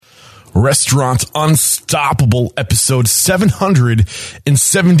Restaurant Unstoppable, episode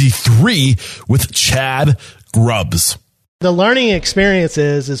 773 with Chad Grubbs. The learning experience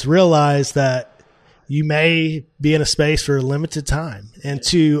is realize that you may be in a space for a limited time and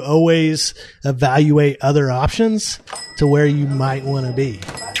to always evaluate other options to where you might want to be.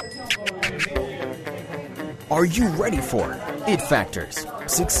 Are you ready for it factors,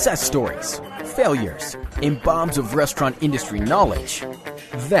 success stories, failures, and bombs of restaurant industry knowledge?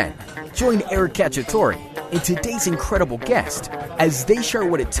 Then, join Eric Cacciatore and today's incredible guest as they share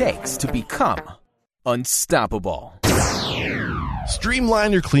what it takes to become unstoppable.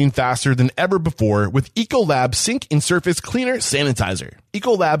 Streamline your clean faster than ever before with Ecolab Sink and Surface Cleaner Sanitizer.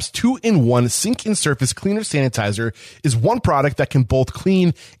 Ecolab's 2-in-1 Sink and Surface Cleaner Sanitizer is one product that can both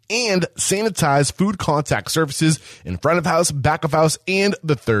clean and sanitize food contact surfaces in front of house, back of house, and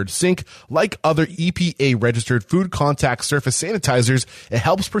the third sink. Like other EPA-registered food contact surface sanitizers, it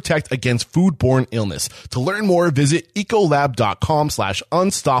helps protect against foodborne illness. To learn more, visit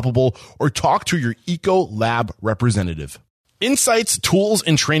ecolab.com/unstoppable or talk to your Ecolab representative. Insights, tools,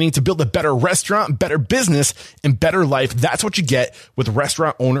 and training to build a better restaurant, better business, and better life. That's what you get with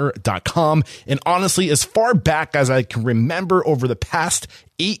restaurantowner.com. And honestly, as far back as I can remember over the past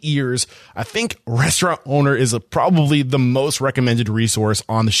 8 years, I think Restaurant Owner is probably the most recommended resource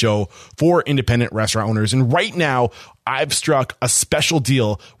on the show for independent restaurant owners. And right now, I've struck a special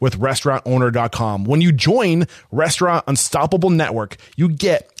deal with restaurantowner.com. When you join Restaurant Unstoppable Network, you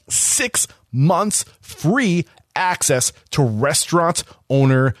get 6 months free access to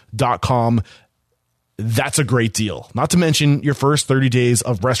restaurantowner.com. That's a great deal. Not to mention your first 30 days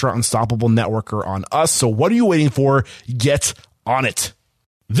of Restaurant Unstoppable Network are on us. So what are you waiting for? Get on it.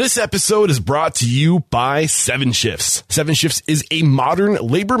 This episode is brought to you by 7 Shifts. 7 Shifts is a modern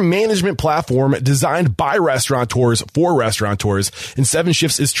labor management platform designed by restaurateurs for restaurateurs. And 7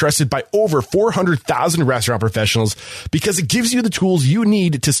 Shifts is trusted by over 400,000 restaurant professionals because it gives you the tools you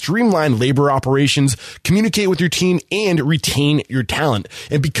need to streamline labor operations, communicate with your team, and retain your talent.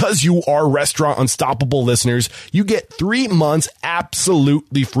 And because you are Restaurant Unstoppable listeners, you get 3 months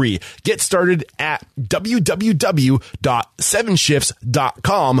absolutely free. Get started at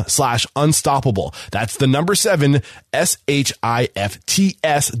www.7shifts.com/unstoppable. That's the number 7,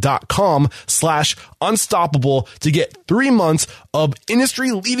 SHIFTS.com/unstoppable to get 3 months of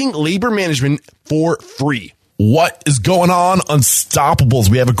industry leading labor management for free. What is going on, Unstoppables?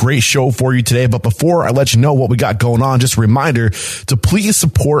 We have a great show for you today, but before I let you know what we got going on, just a reminder to please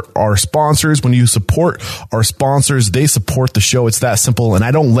support our sponsors. When you support our sponsors, they support the show. It's that simple, and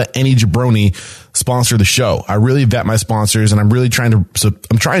I don't let any jabroni sponsor the show. I really vet my sponsors, and I'm really trying to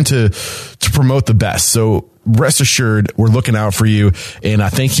promote the best. So rest assured, we're looking out for you, and I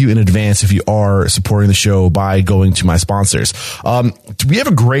thank you in advance if you are supporting the show by going to my sponsors. We have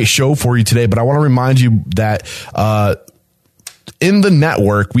a great show for you today, but I want to remind you that in the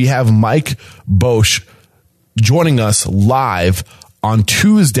network, we have Mike Bosch joining us live on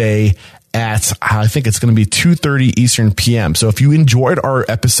Tuesday at, I think it's going to be 2:30 Eastern PM. So if you enjoyed our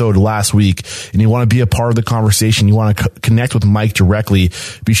episode last week and you want to be a part of the conversation, you want to connect with Mike directly,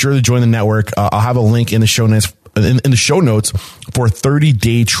 be sure to join the network. I'll have a link in the show notes. In the show notes for a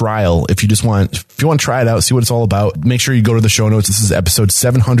 30-day trial. If you want to try it out, see what it's all about, make sure you go to the show notes. This is episode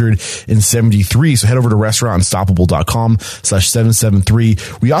 773. So head over to restaurantunstoppable.com/773.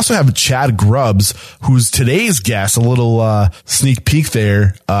 We also have Chad Grubbs, who's today's guest, a little sneak peek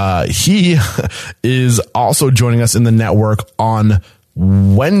there. He is also joining us in the network on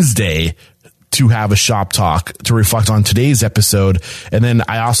Wednesday to have a shop talk to reflect on today's episode. And then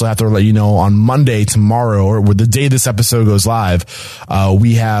I also have to let you know on Monday, tomorrow, or the day this episode goes live,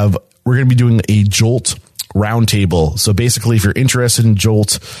 we're going to be doing a Jolt roundtable. So basically, if you're interested in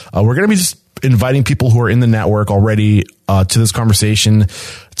Jolt, we're going to be just inviting people who are in the network already to this conversation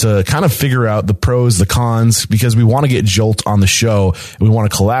to kind of figure out the pros, the cons, because we want to get Jolt on the show and we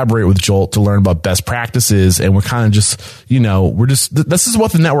want to collaborate with Jolt to learn about best practices. And we're kind of just, this is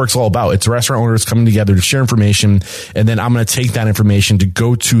what the network's all about. It's restaurant owners coming together to share information. And then I'm going to take that information to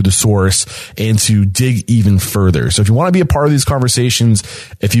go to the source and to dig even further. So if you want to be a part of these conversations,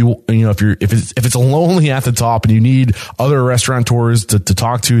 if it's lonely at the top and you need other restaurateurs to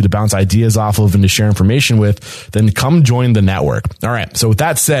talk to bounce ideas off of and to share information with, then come join the network. All right. So with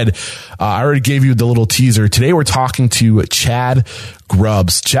that said, I already gave you the little teaser. Today we're talking to Chad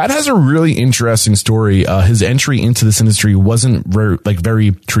Grubbs. Chad has a really interesting story. His entry into this industry wasn't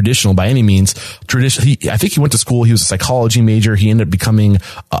very traditional by any means. I think he went to school. He was a psychology major. He ended up becoming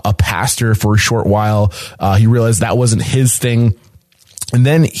a pastor for a short while. He realized that wasn't his thing. And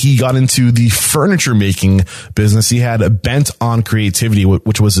then he got into the furniture making business. He had Bent on Creativity,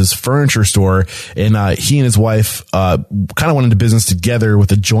 which was his furniture store. And he and his wife kind of went into business together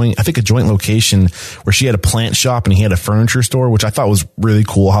with a joint location where she had a plant shop and he had a furniture store, which I thought was really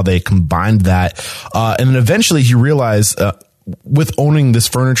cool how they combined that. And then eventually he realized with owning this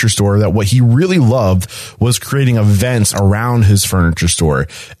furniture store that what he really loved was creating events around his furniture store.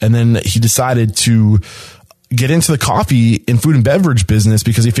 And then he decided to get into the coffee and food and beverage business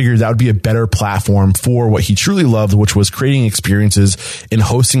because he figured that would be a better platform for what he truly loved, which was creating experiences and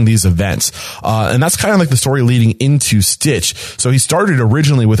hosting these events. And that's kind of like the story leading into Stitch. So he started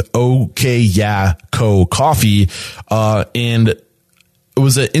originally with OK Yeah Co Coffee, and it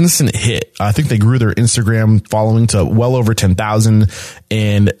was an instant hit. I think they grew their Instagram following to well over 10,000,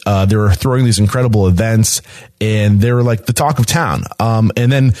 and they were throwing these incredible events, and they were like the talk of town.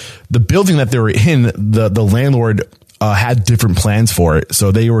 And then the building that they were in, the landlord had different plans for it.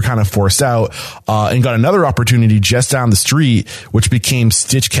 So they were kind of forced out, and got another opportunity just down the street, which became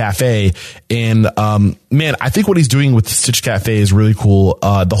Stitch Cafe. And, man, I think what he's doing with Stitch Cafe is really cool.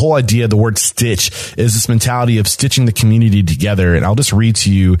 The whole idea, the word stitch is this mentality of stitching the community together. And I'll just read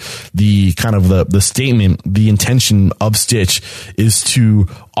to you the kind of the statement. The intention of Stitch is to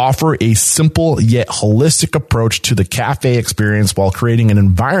offer a simple yet holistic approach to the cafe experience while creating an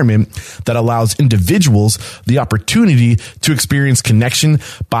environment that allows individuals the opportunity to experience connection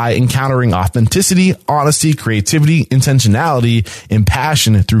by encountering authenticity, honesty, creativity, intentionality, and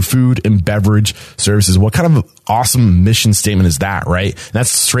passion through food and beverage services. What kind of awesome mission statement is that, right? And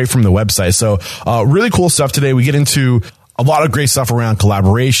that's straight from the website. So really cool stuff today. We get into a lot of great stuff around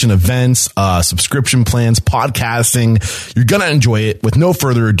collaboration, events, subscription plans, podcasting. You're going to enjoy it. With no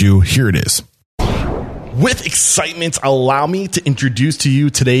further ado, here it is. With excitement, allow me to introduce to you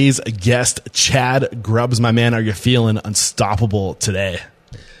today's guest, Chad Grubbs. My man, are you feeling unstoppable today?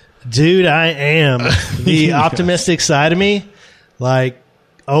 Dude, I am. The optimistic side of me, like,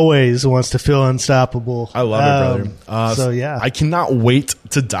 always wants to feel unstoppable. I love it, brother. So yeah, I cannot wait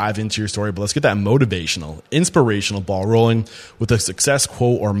to dive into your story, but let's get that motivational, inspirational ball rolling with a success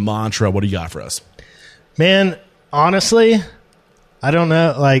quote or mantra. What do you got for us? Man, honestly, I don't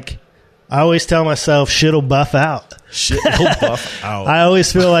know. Like, I always tell myself shit'll buff out. Shit'll buff out. I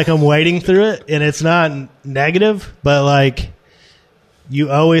always feel like I'm wading through it, and it's not negative, but like, you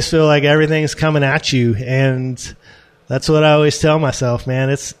always feel like everything's coming at you, and that's what I always tell myself,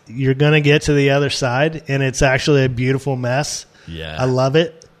 man. You're going to get to the other side, and it's actually a beautiful mess. Yeah. I love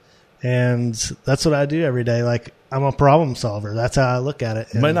it. And that's what I do every day. Like, I'm a problem solver. That's how I look at it.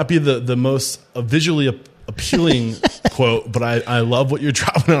 It might not be the most visually appealing quote, but I love what you're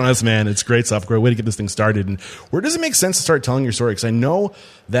dropping on us, man. It's great stuff. Great way to get this thing started. And where does it make sense to start telling your story? Because I know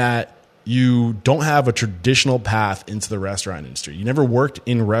that you don't have a traditional path into the restaurant industry. You never worked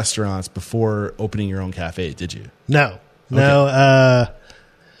in restaurants before opening your own cafe, did you? No. Man,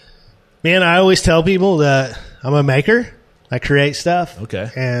 I always tell people that I'm a maker. I create stuff. Okay.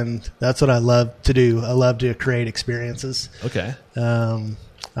 And that's what I love to do. I love to create experiences. Okay.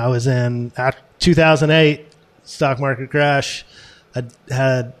 I was in 2008 stock market crash. I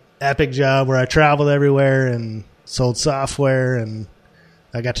had an epic job where I traveled everywhere and sold software, and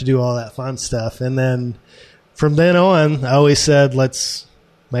I got to do all that fun stuff. And then from then on, I always said, let's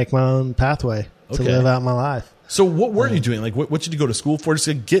make my own pathway to live out my life. So what were you doing? Like, what did you go to school for? Just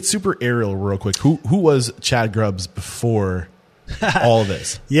to get super aerial real quick. Who was Chad Grubbs before all of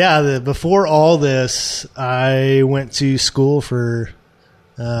this? Yeah, before all this, I went to school for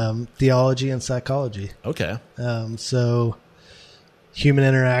theology and psychology. Okay. So human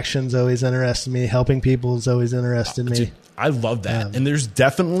interactions always interested me. Helping people has always interested me. Dude, I love that. And there's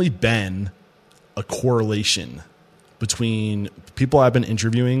definitely been a correlation between people I've been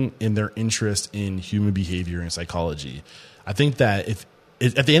interviewing and their interest in human behavior and psychology. I think that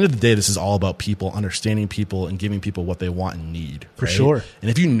at the end of the day, this is all about people, understanding people and giving people what they want and need. For right? sure. And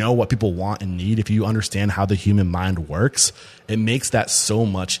if you know what people want and need, if you understand how the human mind works, it makes that so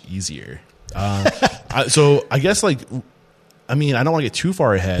much easier. So I guess I don't want to get too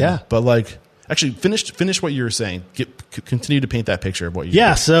far ahead, but like, actually, finish what you were saying. Continue to paint that picture of what you.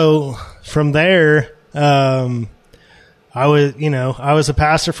 Yeah. So from there, I was a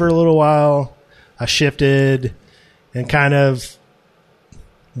pastor for a little while. I shifted and kind of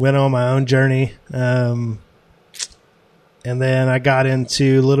went on my own journey. And then I got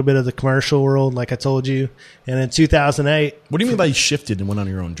into a little bit of the commercial world, like I told you. And in 2008, what do you mean by you shifted and went on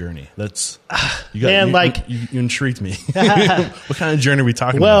your own journey? That's you intrigued me. What kind of journey are we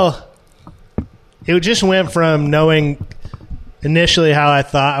talking about? Well, it just went from knowing initially how I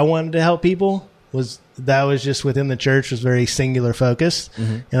thought I wanted to help people was that was just within the church, was very singular focused.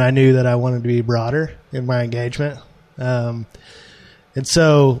 And I knew that I wanted to be broader in my engagement. And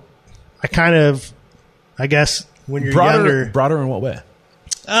so I kind of, I guess when you're younger, broader in what way?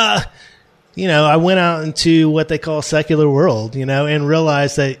 I went out into what they call secular world, and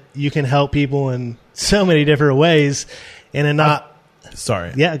realized that you can help people in so many different ways and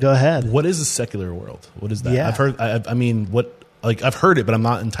Sorry. Yeah, go ahead. What is a secular world? What is that? Yeah. I've heard, I've heard it, but I'm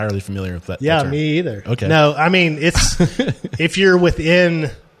not entirely familiar with that. Yeah, term. me either. Okay. No, I mean, it's, if you're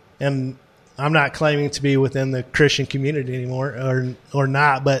within, and I'm not claiming to be within the Christian community anymore or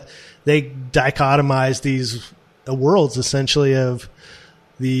not, but they dichotomize these worlds essentially of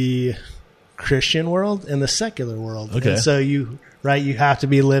the Christian world and the secular world. Okay. And so you have to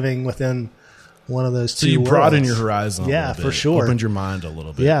be living within one of those two worlds. So you broaden your horizon a yeah, little bit. for sure. Opened your mind a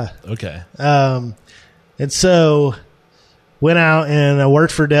little bit. Yeah. Okay. And so went out and I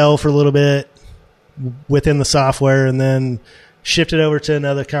worked for Dell for a little bit within the software, and then shifted over to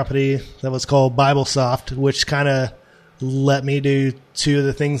another company that was called BibleSoft, which kind of let me do two of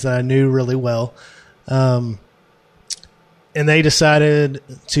the things that I knew really well. And they decided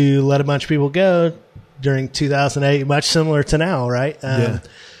to let a bunch of people go during 2008, much similar to now, right?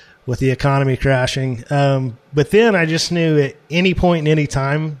 With the economy crashing. But then I just knew at any point in any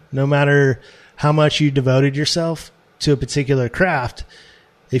time, no matter how much you devoted yourself to a particular craft,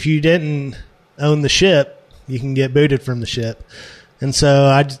 if you didn't own the ship, you can get booted from the ship. And so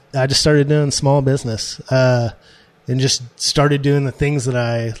I just started doing small business and just started doing the things that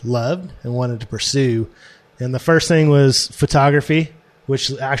I loved and wanted to pursue. And the first thing was photography,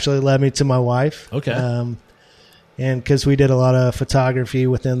 which actually led me to my wife. Okay. And because we did a lot of photography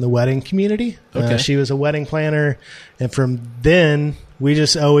within the wedding community. Okay. She was a wedding planner. And from then, we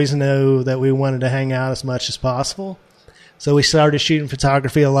just always know that we wanted to hang out as much as possible. So we started shooting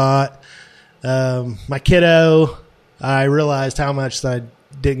photography a lot. My kiddo, I realized how much that I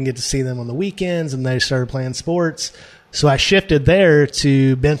didn't get to see them on the weekends, and they started playing sports. So I shifted there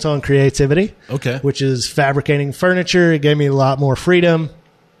to Bent on Creativity, Okay. which is fabricating furniture. It gave me a lot more freedom.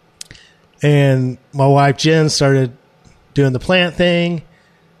 And my wife, Jen, started doing the plant thing.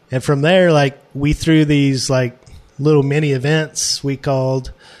 And from there, we threw these little mini events we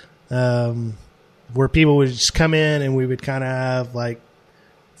called, where people would just come in and we would kind of have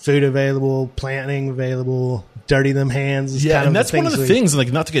food available, planting available, dirty them hands. Yeah, and that's one of the things,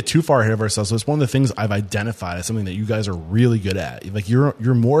 not to get too far ahead of ourselves, so it's one of the things I've identified as something that you guys are really good at.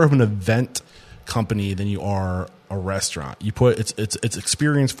 You're more of an event company than you are a restaurant. You put it's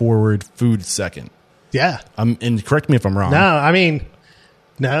experience forward, food second. Yeah. And correct me if I'm wrong. No, I mean,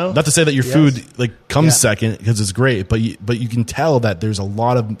 no. Not to say that your food comes second, because it's great, but you can tell that there's a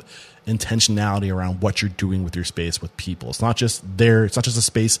lot of intentionality around what you're doing with your space with people. It's not just a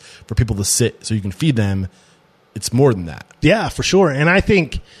space for people to sit so you can feed them. It's more than that. Yeah, for sure. And I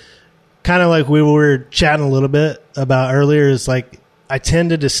think kind of like we were chatting a little bit about earlier is I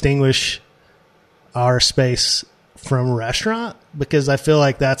tend to distinguish our space from a restaurant because I feel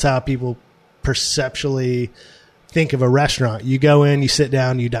like that's how people perceptually think of a restaurant. You go in, you sit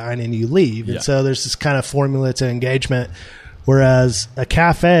down, you dine, and you leave. And so there's this kind of formula to engagement. Whereas a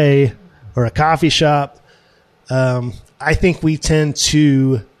cafe or a coffee shop, I think we tend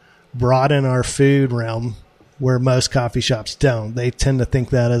to broaden our food realm where most coffee shops don't. They tend to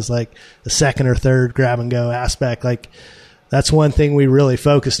think that as a second or third grab and go aspect. That's one thing we really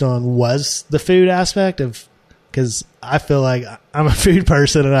focused on was the food aspect because I feel like I'm a food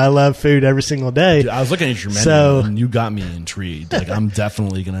person and I love food every single day. Dude, I was looking at your menu and you got me intrigued. I'm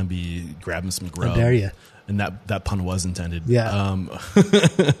definitely going to be grabbing some grub. How dare you? And that pun was intended. Yeah.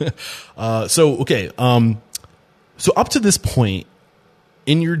 So up to this point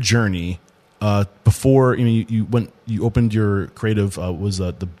in your journey, before you opened your creative was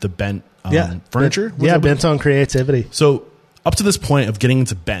the Bent furniture. Bent on Creativity. So up to this point of getting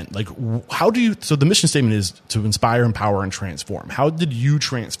into Bent, how do you? So the mission statement is to inspire, empower, and transform. How did you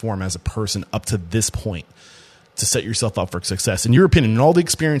transform as a person up to this point to set yourself up for success? In your opinion, in all the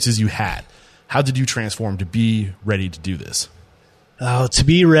experiences you had, how did you transform to be ready to do this? To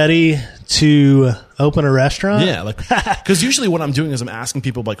be ready to open a restaurant? Yeah, because usually what I'm doing is I'm asking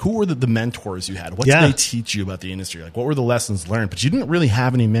people who were the mentors you had? What did they teach you about the industry? What were the lessons learned? But you didn't really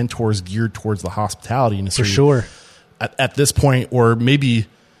have any mentors geared towards the hospitality industry. For sure. At this point, or maybe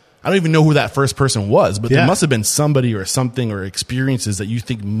I don't even know who that first person was, but there must have been somebody or something or experiences that you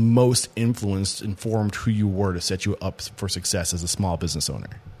think most informed who you were to set you up for success as a small business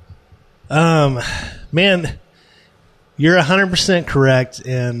owner. Man, you're 100% correct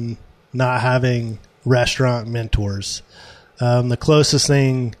in not having restaurant mentors. The closest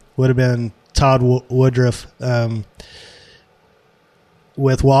thing would have been Todd Woodruff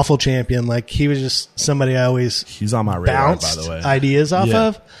with Waffle Champion. Like, he was just somebody I always He's on my radar, bounced by the way. ideas off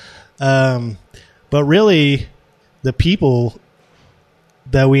Yeah. of. But really, the people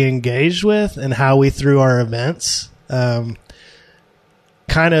that we engaged with and how we threw our events kind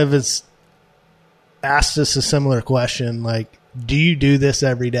of is asked us a similar question, like, do you do this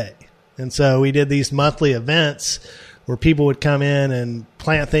every day? And so we did these monthly events where people would come in and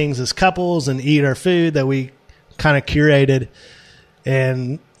plant things as couples and eat our food that we kind of curated.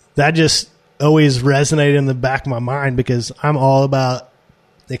 And that just always resonated in the back of my mind because I'm all about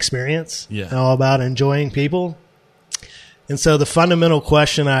experience. Yeah. And all about enjoying people. And so the fundamental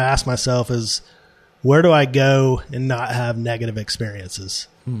question I ask myself is, where do I go and not have negative experiences?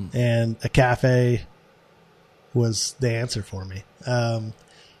 And a cafe was the answer for me.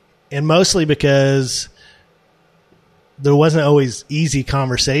 And mostly because there wasn't always easy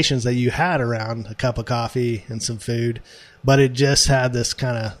conversations that you had around a cup of coffee and some food, but it just had this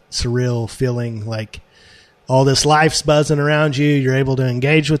kind of surreal feeling, like all this life's buzzing around you. You're able to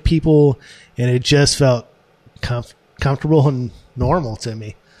engage with people, and it just felt comfortable and normal to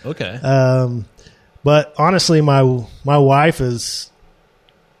me. Okay. But honestly, my wife is,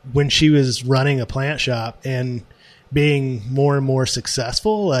 when she was running a plant shop and being more and more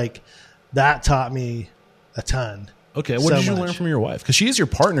successful, like, that taught me a ton. Okay. What so did you much. learn from your wife? Because she is your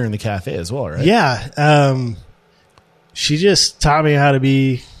partner in the cafe as well, right? Yeah. She just taught me how to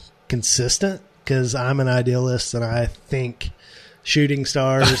be consistent, because I'm an idealist and I think shooting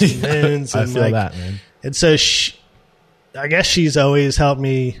stars and moons. I And feel like, that, man. And so I guess she's always helped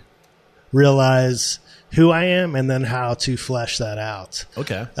me realize who I am and then how to flesh that out.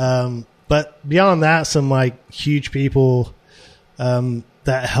 Okay. But beyond that, some like huge people that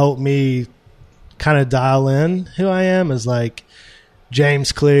help me kind of dial in who I am is like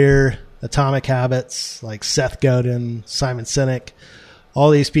James Clear, Atomic Habits, like Seth Godin, Simon Sinek, all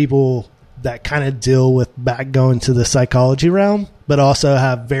these people that kind of deal with going to the psychology realm, but also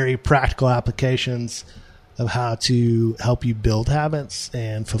have very practical applications of how to help you build habits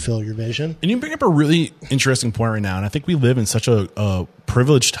and fulfill your vision. And you bring up a really interesting point right now. And I think we live in such a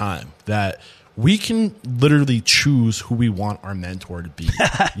privileged time that we can literally choose who we want our mentor to be.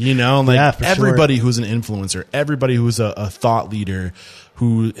 You know, like Yeah, for everybody who's an influencer, everybody who's a thought leader,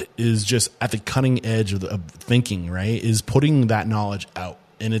 who is just at the cutting edge of thinking, right, is putting that knowledge out,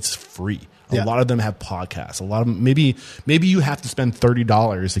 and it's free. A lot of them have podcasts. A lot of them, maybe you have to spend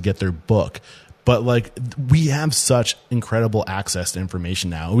 $30 to get their book. But like, we have such incredible access to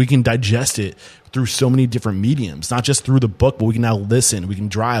information now. We can digest it through so many different mediums, not just through the book, but we can now listen, we can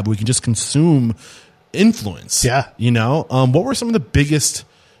drive, we can just consume influence. Yeah. You know, what were some of the biggest,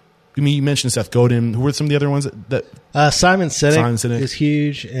 I mean, you mentioned Seth Godin. Who were some of the other ones that Simon Sinek Sinek is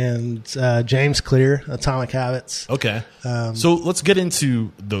huge, and James Clear, Atomic Habits. okay. So let's get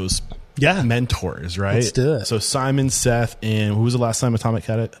into those mentors, right? Let's do it. So Simon, Seth, and who was the last time Atomic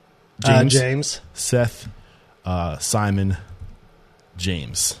had it? James. Seth, Simon,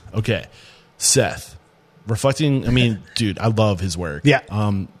 James. Okay. Seth, reflecting, I mean, dude, I love his work. Yeah.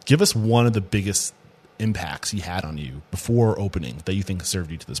 Give us one of the biggest impacts he had on you before opening that you think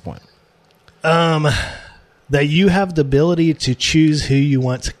served you to this point. That you have the ability to choose who you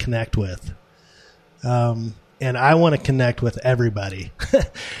want to connect with. And I want to connect with everybody.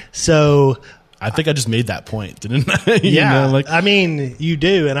 So I think I just made that point, didn't I? yeah, I mean, you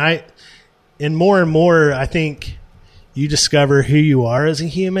do. And more and more, I think you discover who you are as a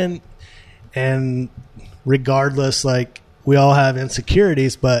human. And regardless, like, we all have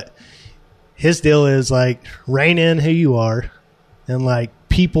insecurities, but his deal is like, rein in who you are, and like,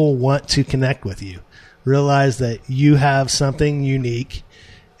 people want to connect with you. Realize that you have something unique,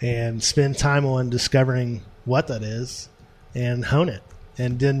 and spend time on discovering what that is and hone it,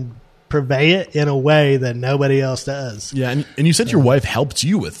 and then purvey it in a way that nobody else does. Yeah. And you said your wife helped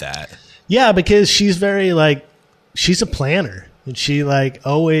you with that. Yeah, because she's very like, she's a planner, and she like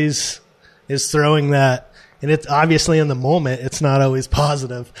always is throwing that, and it's obviously in the moment, it's not always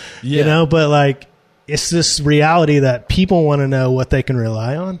positive, you know, but like, it's this reality that people want to know what they can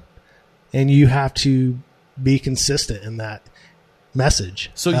rely on, and you have to be consistent in that message.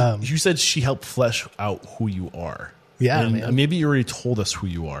 So you said she helped flesh out who you are. Yeah, and man. maybe you already told us who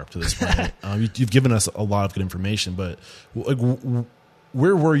you are up to this point. You've given us a lot of good information, but like,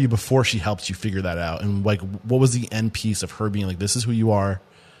 where were you before she helped you figure that out? And like, what was the end piece of her being like, this is who you are,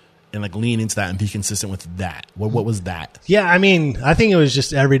 and like lean into that and be consistent with that? What was that? Yeah, I mean, I think it was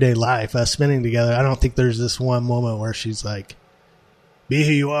just everyday life, us spending together. I don't think there's this one moment where she's like, be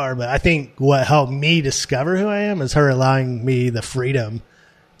who you are. But I think what helped me discover who I am is her allowing me the freedom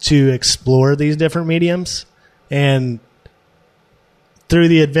to explore these different mediums. And through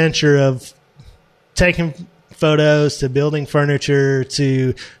the adventure of taking photos to building furniture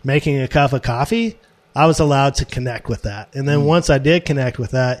to making a cup of coffee, I was allowed to connect with that. And then once I did connect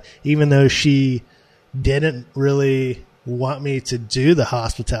with that, even though she didn't really want me to do the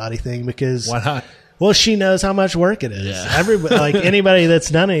hospitality thing, because Why not? well, she knows how much work it is. Yeah. Everybody, like anybody that's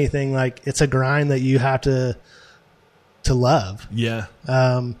done anything, like it's a grind that you have to love. Yeah.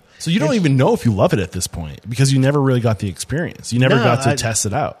 So you don't even know if you love it at this point because you never really got the experience. You never got to test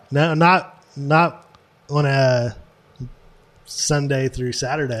it out. No, not on a Sunday through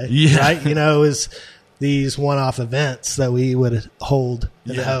Saturday. Yeah. Right? You know, it was these one-off events that we would hold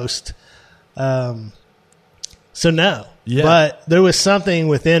and host. So no. Yeah. But there was something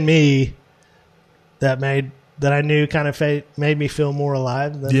within me that I knew kind of made me feel more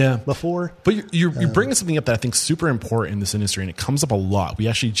alive than before. But you're bringing something up that I think is super important in this industry, and it comes up a lot. We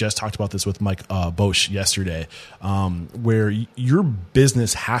actually just talked about this with Mike Bosch yesterday, where your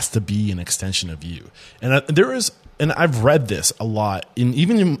business has to be an extension of you. And and I've read this a lot,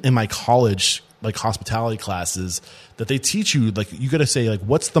 even in my college like hospitality classes, that they teach you, like, you got to say, like,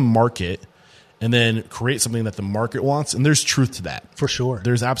 what's the market, and then create something that the market wants. And there's truth to that. For sure.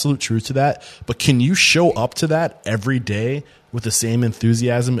 There's absolute truth to that. But can you show up to that every day with the same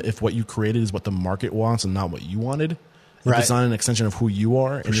enthusiasm if what you created is what the market wants and not what you wanted? If it's not an extension of who you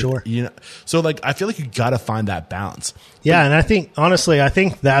are. For sure. So like, I feel like you got to find that balance. Yeah. And I think, honestly,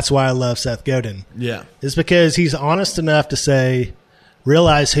 that's why I love Seth Godin. Yeah. Is because he's honest enough to say,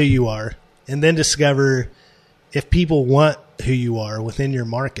 realize who you are, and then discover if people want who you are within your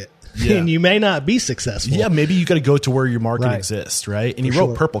market. Yeah. And you may not be successful. Yeah, maybe you got to go to where your market exists, right? And he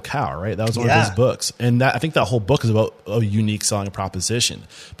wrote Purple Cow, right? That was one of his books. And I think that whole book is about a unique selling proposition.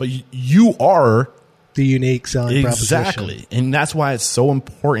 But you are the unique selling proposition. Exactly. And that's why it's so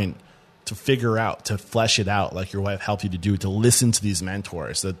important to figure out, to flesh it out like your wife helped you to do, to listen to these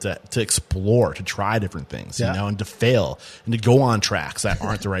mentors, to explore, to try different things, you know, and to fail and to go on tracks that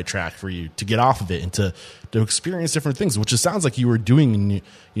aren't the right track for you, to get off of it and to experience different things, which it sounds like you were doing, and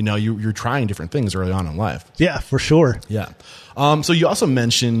you're trying different things early on in life. Yeah, for sure. Yeah. So you also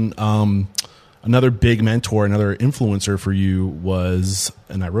mentioned another big mentor, another influencer for you was,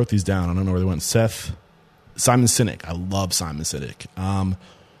 and I wrote these down, I don't know where they went, Simon Sinek. I love Simon Sinek.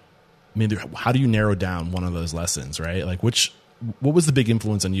 I mean, how do you narrow down one of those lessons, right? Like what was the big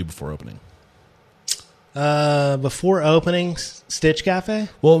influence on you before opening? Before opening Stitch Cafe?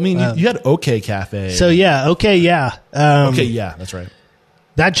 Well, I mean, you had OK Cafe. So yeah, OK, yeah. OK, yeah, that's right.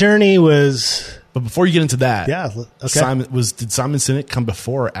 That journey was... But before you get into that, okay. Did Simon Sinek come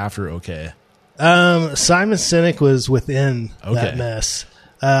before or after OK? Simon Sinek was within that mess.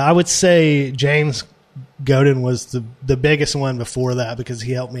 I would say James Godin was the biggest one before that, because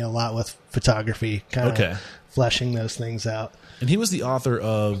he helped me a lot with photography, kind of fleshing those things out. And he was the author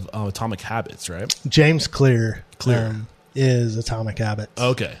of Atomic Habits, right? James Clear is Atomic Habits.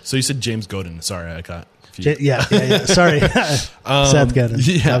 Okay. So you said James Godin. Sorry, I got confused. Yeah. Sorry. Seth Godin.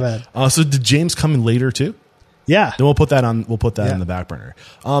 Yeah. My bad. So did James come in later too? Yeah. Then we'll put that on the back burner.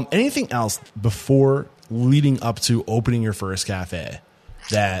 Anything else before leading up to opening your first cafe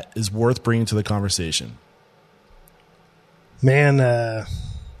that is worth bringing to the conversation? Man,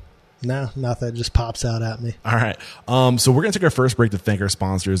 no, nothing just pops out at me. All right. So we're going to take our first break to thank our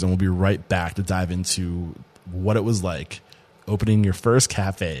sponsors, and we'll be right back to dive into what it was like opening your first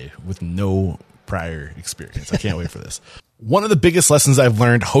cafe with no prior experience. I can't wait for this. One of the biggest lessons I've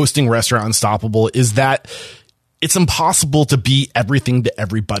learned hosting Restaurant Unstoppable is that it's impossible to be everything to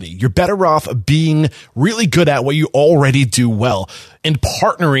everybody. You're better off being really good at what you already do well and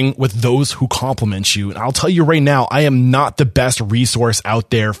partnering with those who complement you. And I'll tell you right now, I am not the best resource out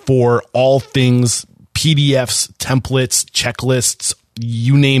there for all things PDFs, templates, checklists,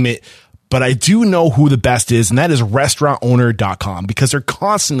 you name it. But I do know who the best is, and that is restaurantowner.com, because they're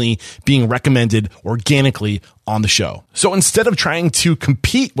constantly being recommended organically on the show. So instead of trying to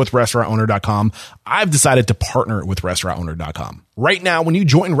compete with restaurantowner.com, I've decided to partner with restaurantowner.com. Right now, when you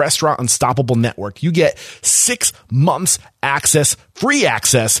join Restaurant Unstoppable Network, you get 6 months free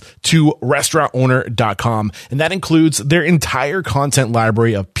access to restaurantowner.com. And that includes their entire content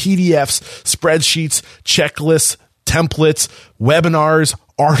library of PDFs, spreadsheets, checklists, templates, webinars,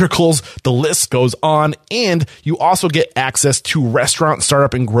 articles, the list goes on. And you also get access to Restaurant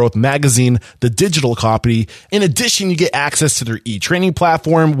Startup and Growth Magazine, the digital copy. In addition, you get access to their e-training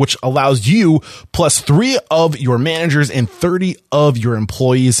platform, which allows you plus 3 of your managers and 30 of your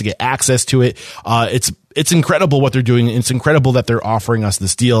employees to get access to it. It's incredible what they're doing. It's incredible that they're offering us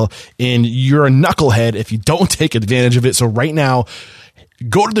this deal, and you're a knucklehead if you don't take advantage of it. So right now,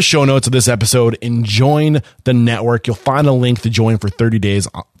 Go to the show notes of this episode and join the network. You'll find a link to join for 30 days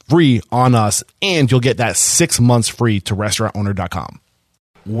free on us, and you'll get that 6 months free to restaurantowner.com.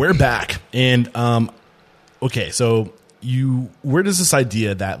 We're back. And, okay, so where does this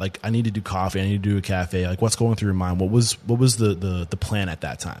idea that like I need to do coffee, I need to do a cafe, like what's going through your mind? What was the plan at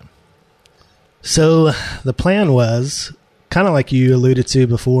that time? So the plan was kind of like you alluded to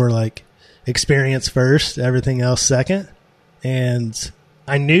before, like experience first, everything else second. And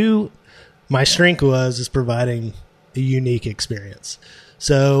I knew my strength is providing a unique experience.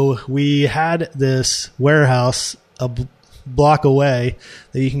 So we had this warehouse a block away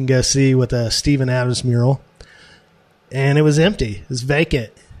that you can go see with a Steven Adams mural. And it was empty. It was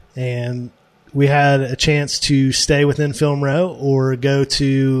vacant. And we had a chance to stay within Film Row or go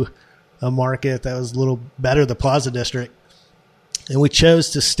to a market that was a little better, the Plaza District. And we chose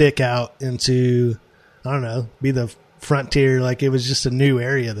to stick out into, I don't know, be the frontier. Like it was just a new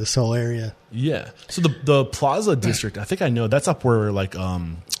area, this whole area. Yeah. So the Plaza District, I think I know, that's up where like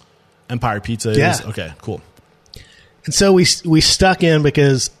Empire Pizza is. Yeah. Okay, cool. And so we stuck in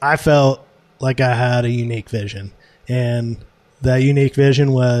because I felt like I had a unique vision. And that unique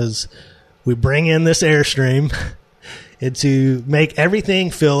vision was we bring in this Airstream and to make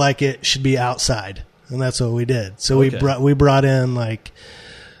everything feel like it should be outside. And that's what we did. So Okay. we brought in like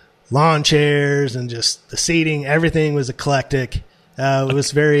lawn chairs and just the seating. Everything was eclectic. It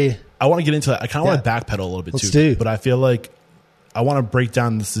was very... I want to get into that. I kind of want to Yeah. backpedal a little bit Let's too. do. But I feel like I want to break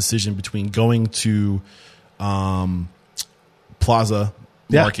down this decision between going to Plaza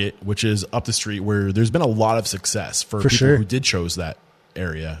Yeah. Market, which is up the street, where there's been a lot of success for people sure. who did chose that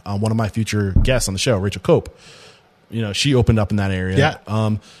area. One of my future guests on the show, Rachel Cope, she opened up in that area.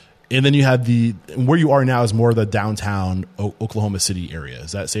 Yeah. And then you have where you are now is more the downtown Oklahoma City area.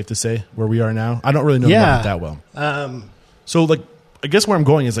 Is that safe to say where we are now? I don't really know about it that well. So like, I guess where I'm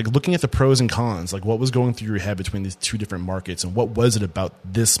going is like looking at the pros and cons, like what was going through your head between these two different markets, and what was it about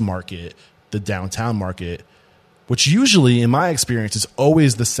this market, the downtown market, which usually in my experience is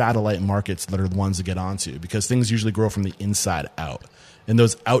always the satellite markets that are the ones to get onto, because things usually grow from the inside out. And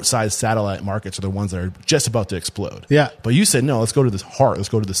those outside satellite markets are the ones that are just about to explode. Yeah. But you said, no, let's go to the heart. Let's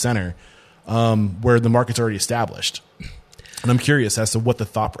go to the center, where the market's already established. And I'm curious as to what the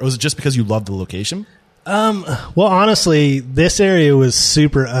thought, was it just because you loved the location? Well, honestly, this area was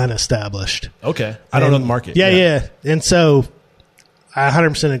super unestablished. Okay. I don't know the market. Yeah. And so I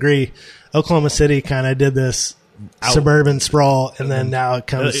 100% agree. Oklahoma City kind of did this suburban sprawl, and then now it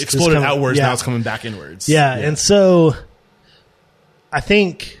comes... It exploded outwards, yeah. now it's coming back inwards. Yeah. And so I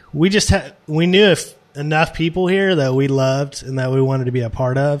think we knew if enough people here that we loved and that we wanted to be a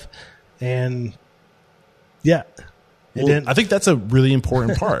part of. And yeah, I think that's a really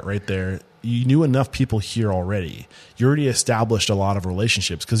important part right there. You knew enough people here already. You already established a lot of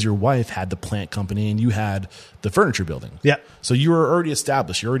relationships because your wife had the plant company and you had the furniture building. Yeah. So you were already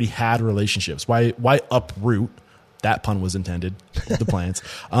established. You already had relationships. Why uproot? That pun was intended. The plants.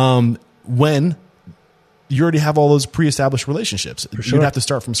 When you already have all those pre-established relationships, sure. you'd have to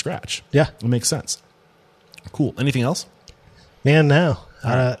start from scratch. Yeah. It makes sense. Cool. Anything else? Man, no.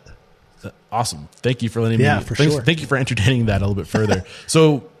 Awesome. Thank you for letting me. Yeah, for sure. Thank you for entertaining that a little bit further.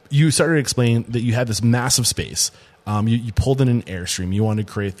 So you started to explain that you had this massive space. You pulled in an Airstream. You wanted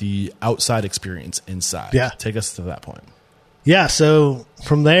to create the outside experience inside. Yeah. Take us to that point. Yeah. So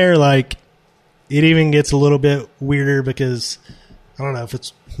from there, like, it even gets a little bit weirder because I don't know if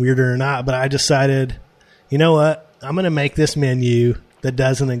it's weirder or not, but I decided, you know what? I'm going to make this menu that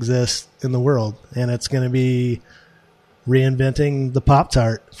doesn't exist in the world, and it's going to be reinventing the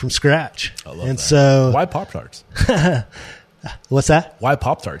Pop-Tart from scratch. I love and that. so Why Pop-Tarts? What's that? Why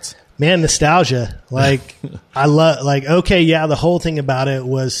Pop-Tarts? Man, nostalgia. Like, I love, like, okay, yeah, the whole thing about it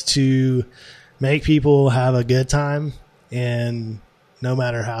was to make people have a good time, and no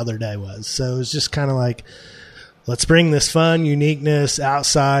matter how their day was. So it was just kind of like, let's bring this fun, uniqueness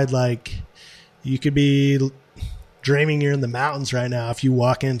outside. Like, you could be dreaming you're in the mountains right now if you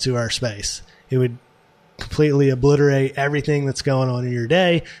walk into our space. It would completely obliterate everything that's going on in your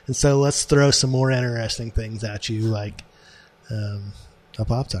day. And so let's throw some more interesting things at you, like a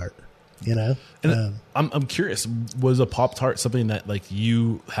Pop-Tart, you know? And I'm curious, was a Pop-Tart something that like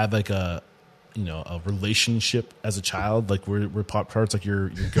you had like a relationship as a child? Like were Pop-Tarts like your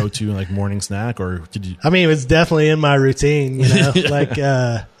go-to like morning snack, or did you? I mean, it was definitely in my routine, you know, like,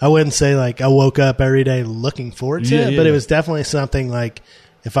 I wouldn't say like I woke up every day looking forward to it, but it was definitely something like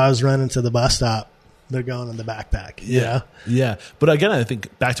if I was running to the bus stop, they're going in the backpack, you know? Yeah. But again, I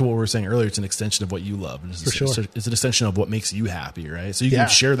think back to what we were saying earlier, it's an extension of what you love. For sure. It's an extension of what makes you happy, right? So you can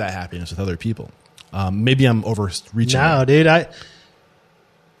share that happiness with other people. Maybe I'm overreaching. No, dude,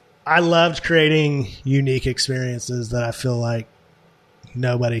 I loved creating unique experiences that I feel like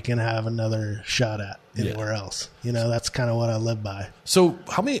nobody can have another shot at anywhere else. You know, that's kind of what I live by. So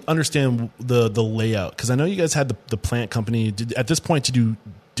help me understand the layout, because I know you guys had the plant company. At this point, did you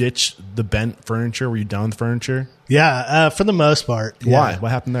ditch the bent furniture? Were you done with furniture? Yeah, for the most part. Yeah. Why?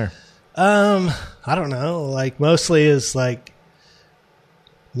 What happened there? I don't know. Like, mostly is like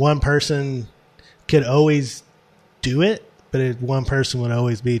one person could always do it, but one person would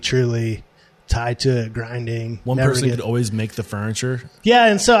always be truly tied to it, grinding. One person could always make the furniture. Yeah,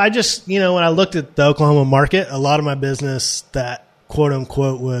 and so I just, when I looked at the Oklahoma market, a lot of my business that quote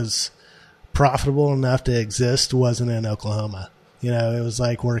unquote was profitable enough to exist wasn't in Oklahoma. It was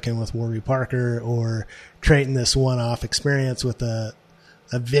like working with Warby Parker or creating this one-off experience with a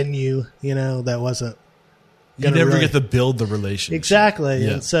venue, that wasn't. You never get to build the relationship. Exactly.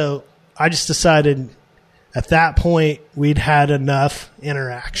 Yeah. And so I just decided at that point we'd had enough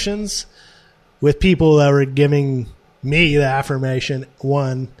interactions with people that were giving me the affirmation,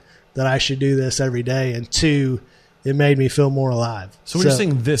 one, that I should do this every day, and two, it made me feel more alive. So when you're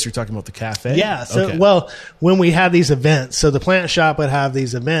saying this, you're talking about the cafe? Yeah. So, okay. Well, when we had these events, so the plant shop would have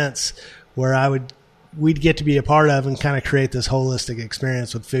these events where we'd get to be a part of and kind of create this holistic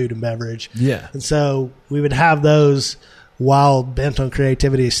experience with food and beverage. Yeah. And so we would have those while Bent on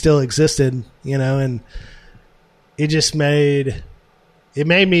Creativity still existed, and it just made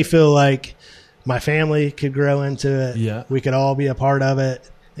me feel like my family could grow into it. Yeah. We could all be a part of it,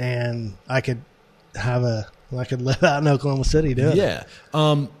 and I could live out in Oklahoma City doing it. Yeah.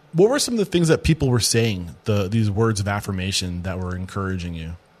 What were some of the things that people were saying, these words of affirmation that were encouraging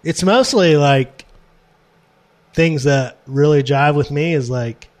you? It's mostly like things that really jive with me is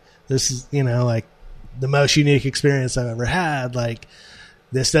like, this is, like the most unique experience I've ever had. Like,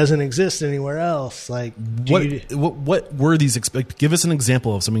 this doesn't exist anywhere else. Like, what were these? Give us an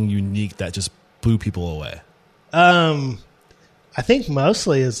example of something unique that just blew people away. I think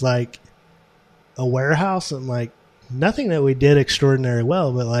mostly is like a warehouse, and like nothing that we did extraordinarily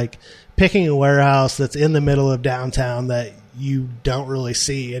well, but like picking a warehouse that's in the middle of downtown that you don't really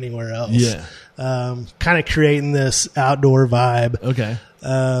see anywhere else. Yeah. Kind of creating this outdoor vibe. Okay.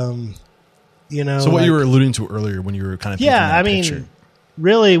 So what you were alluding to earlier when you were kind of painting that picture.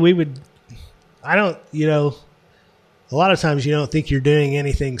 Really a lot of times you don't think you're doing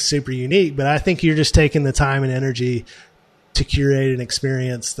anything super unique, but I think you're just taking the time and energy to curate an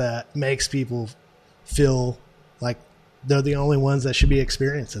experience that makes people feel like they're the only ones that should be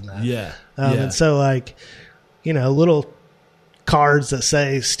experiencing that. Yeah. And so little cards that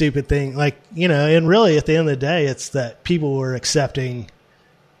say stupid thing, and really at the end of the day, it's that people were accepting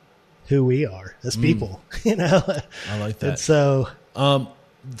who we are as people, I like that. And so, a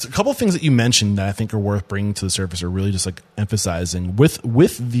couple of things that you mentioned that I think are worth bringing to the surface, are really just like emphasizing with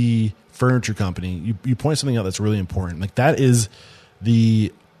the furniture company. You point something out that's really important. Like, that is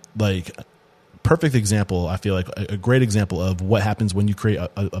the perfect example. I feel like a great example of what happens when you create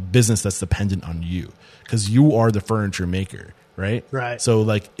a business that's dependent on you, because you are the furniture maker, right? Right. So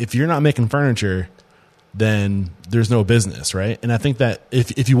like, if you're not making furniture, then there's no business, right? And I think that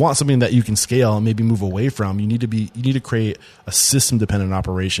if you want something that you can scale and maybe move away from, you need to create a system dependent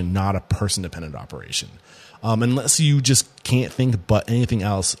operation, not a person dependent operation. Unless you just can't think but anything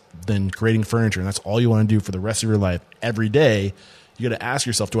else than creating furniture, and that's all you want to do for the rest of your life every day, you got to ask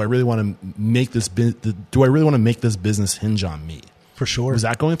yourself, do I really want to make this business hinge on me? For sure. Was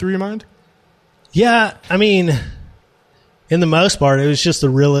that going through your mind? Yeah. I mean, in the most part, it was just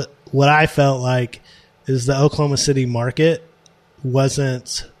what I felt like is the Oklahoma City market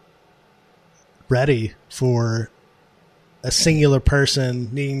wasn't ready for a singular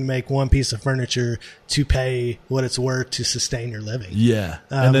person needing to make one piece of furniture to pay what it's worth to sustain your living. Yeah.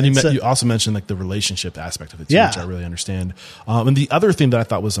 And then you also mentioned like the relationship aspect of it too, yeah. which I really understand. And the other thing that I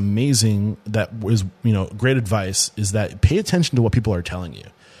thought was amazing, that was, great advice, is that pay attention to what people are telling you.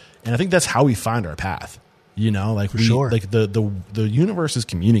 And I think that's how we find our path. Sure. Like the universe is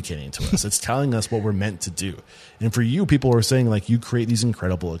communicating to us. It's telling us what we're meant to do. And for you, people are saying like, you create these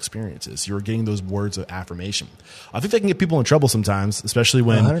incredible experiences. You're getting those words of affirmation. I think they can get people in trouble sometimes, especially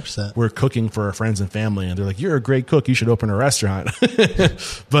when 100%. We're cooking for our friends and family, and they're like, "You're a great cook. You should open a restaurant."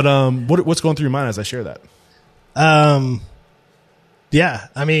 But what's going through your mind as I share that? Yeah.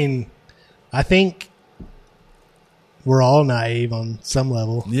 I mean, I think we're all naive on some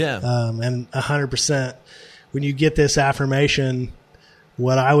level. Yeah. And 100%. When you get this affirmation,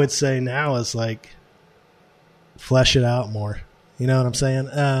 what I would say now is like, flesh it out more. You know what I'm saying?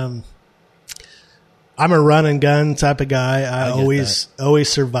 I'm a run and gun type of guy. I always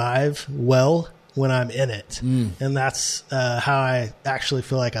survive well when I'm in it. And that's how I actually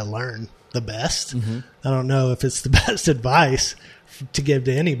feel like I learn the best. I don't know if it's the best advice to give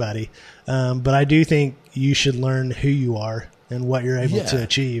to anybody, but I do think you should learn who you are and what you're able to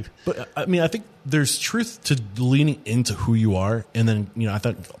achieve. But I mean, I think there's truth to leaning into who you are. And then, I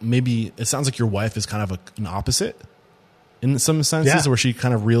thought maybe it sounds like your wife is kind of an opposite in some senses, where she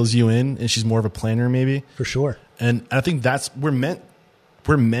kind of reels you in and she's more of a planner maybe. For sure. And I think we're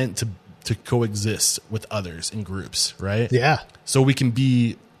meant to coexist with others in groups, right? Yeah. So we can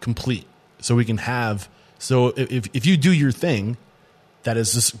be complete. So we can if you do your thing, that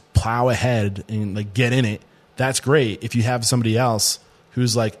is just plow ahead and like get in it, that's great. If you have somebody else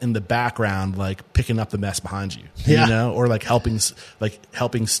who's like in the background, like picking up the mess behind you, or like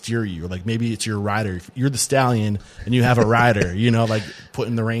helping steer you, or like maybe it's your rider. You're the stallion and you have a rider, like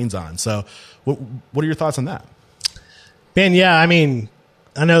putting the reins on. So what are your thoughts on that? Man, yeah, I mean,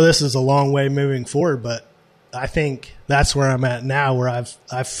 I know this is a long way moving forward, but I think that's where I'm at now, where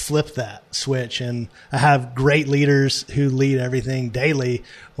I've flipped that switch, and I have great leaders who lead everything daily,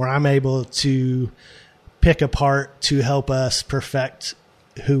 where I'm able to pick apart to help us perfect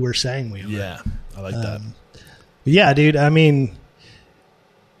who we're saying we are. Yeah, I like that. Yeah, dude. I mean,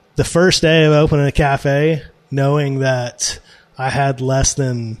 the first day of opening a cafe, knowing that I had less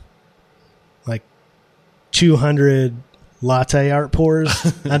than like 200 latte art pours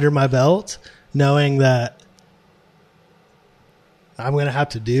under my belt, knowing that I'm going to have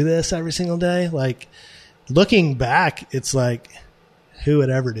to do this every single day. Like, looking back, it's like, who would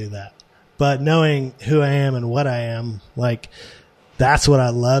ever do that? But knowing who I am and what I am, like, that's what I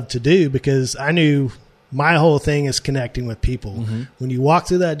love to do, because I knew my whole thing is connecting with people. When you walk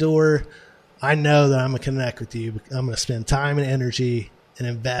through that door, I know that I'm going to connect with you. I'm going to spend time and energy and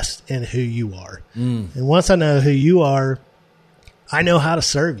invest in who you are. And once I know who you are, I know how to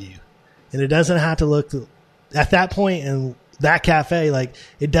serve you. And it doesn't have to look at that point in that cafe, like,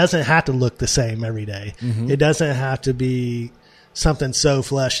 it doesn't have to look the same every day. It doesn't have to be something so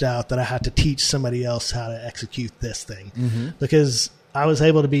fleshed out that I have to teach somebody else how to execute this thing, because I was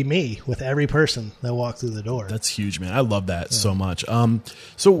able to be me with every person that walked through the door. That's huge, man. I love that so much.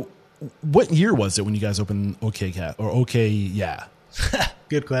 So what year was it when you guys opened OK Cat or OK? Yeah.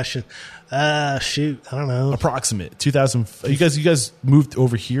 Good question. Shoot, I don't know. Approximate 2000. You guys moved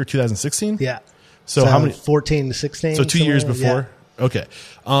over here 2016. Yeah. So how many? 14 to 16. So 2 years before. Yeah. Okay.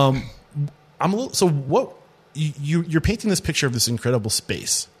 I'm a little. So what? You're painting this picture of this incredible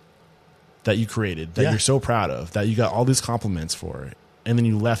space that you created, that you're so proud of, that you got all these compliments for, and then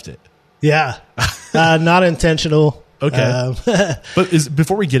you left it. Yeah. Not intentional. Okay. But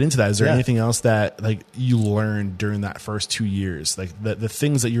before we get into that, is there anything else that like you learned during that first 2 years? Like the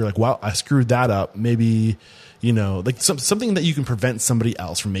things that you're like, wow, I screwed that up. Maybe, like something that you can prevent somebody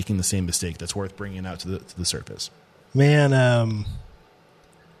else from making the same mistake that's worth bringing out to the surface. Man,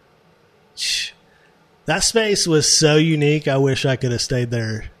 that space was so unique. I wish I could have stayed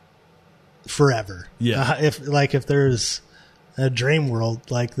there forever. Yeah. If there's a dream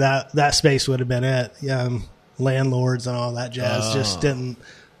world, like that space would have been it. Landlords and all that jazz just didn't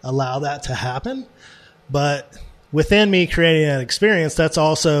allow that to happen. But within me creating that experience, that's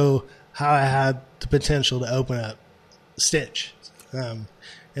also how I had the potential to open up Stitch.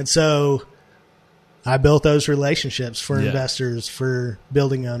 And so I built those relationships for investors, for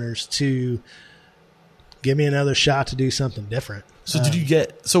building owners, to give me another shot to do something different. So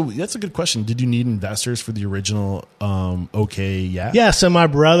that's a good question. Did you need investors for the original OK? Yeah. Yeah. So my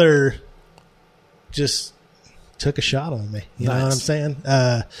brother just took a shot on me. You know what I'm saying?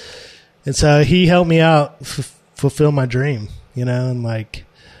 And so he helped me out fulfill my dream, and like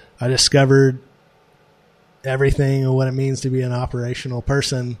I discovered everything of what it means to be an operational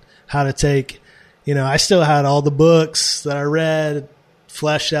person, how to take, I still had all the books that I read,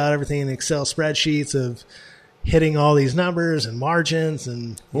 fleshed out everything in Excel spreadsheets of hitting all these numbers and margins.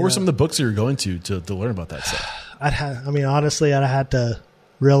 And what were some of the books you were going to learn about that stuff? Honestly, I'd had to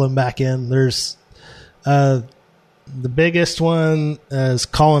reel them back in. There's, the biggest one is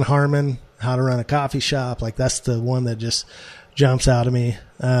Colin Harmon, How to Run a Coffee Shop. Like, that's the one that just jumps out at me.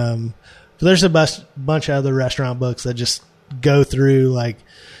 But there's a bunch of other restaurant books that just go through like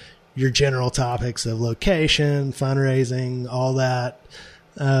your general topics of location, fundraising, all that.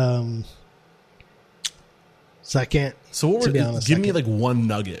 So I can't. So what to be honest, give me like one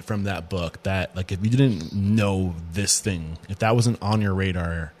nugget from that book that, like, if you didn't know this thing, if that wasn't on your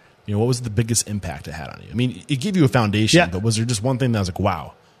radar, what was the biggest impact it had on you? I mean, it gave you a foundation, but was there just one thing that was like,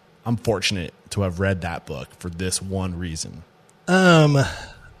 wow, I'm fortunate to have read that book for this one reason? I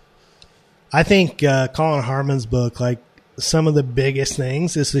think Colin Harmon's book, like, some of the biggest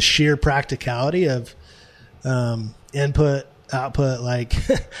things is the sheer practicality of input, output, like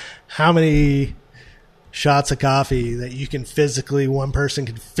how many shots of coffee that you can one person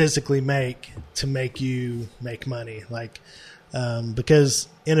can physically make to make you make money. Like, because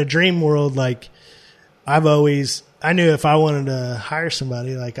in a dream world, like I knew if I wanted to hire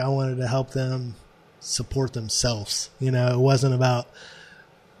somebody, like I wanted to help them support themselves. You know, it wasn't about,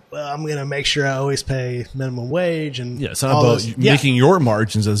 well, I'm going to make sure I always pay minimum wage. And it's not about making your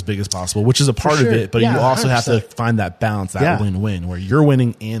margins as big as possible, which is a part of it, but you also 100%. Have to find that balance, that win-win, where you're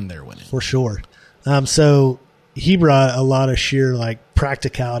winning and they're winning. For sure. So he brought a lot of sheer like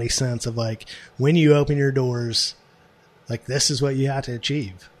practicality sense of like, when you open your doors, like this is what you have to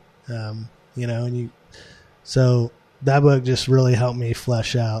achieve. You know, so that book just really helped me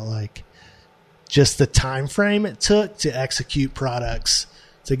flesh out like just the time frame it took to execute products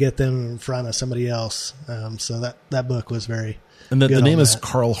to get them in front of somebody else. So that book was very And the good name on is that.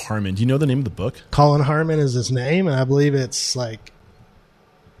 Carl Harmon. Do you know the name of the book? Colin Harmon is his name, and I believe it's like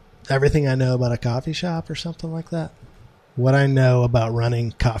Everything I Know About a Coffee Shop or something like that. What I Know About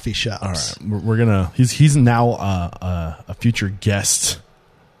Running Coffee Shops. All right, we're gonna. He's now a future guest.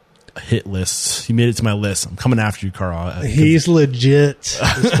 Hit list. He made it to my list. I'm coming after you, Carl. He's legit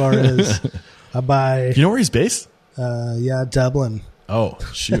as far as I buy. Do you know where he's based? Dublin. Oh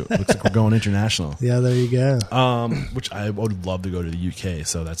shoot! Looks like we're going international. Yeah, there you go. Which I would love to go to the UK.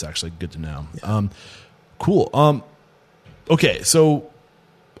 So that's actually good to know. Yeah. Cool. Okay, so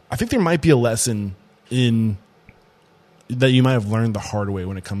I think there might be a lesson in that you might have learned the hard way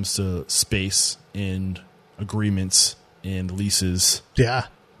when it comes to space and agreements and leases. Yeah.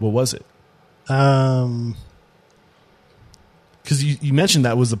 What was it? Because you mentioned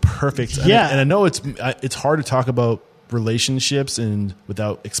that was the perfect. Yeah. And I know it's hard to talk about relationships and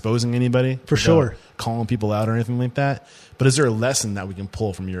without exposing anybody. For sure. Calling people out or anything like that. But is there a lesson that we can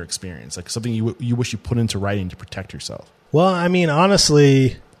pull from your experience? Like something you wish you put into writing to protect yourself? Well, I mean,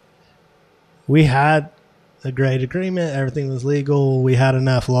 honestly, we had a great agreement. Everything was legal. We had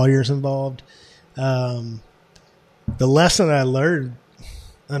enough lawyers involved. The lesson I learned,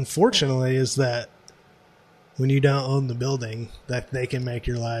 unfortunately, is that when you don't own the building, that they can make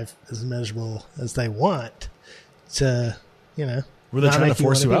your life as miserable as they want to, you know. Were they trying to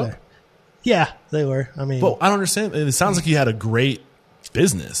force you out? Yeah, they were. I mean, well, I don't understand. It sounds like you had a great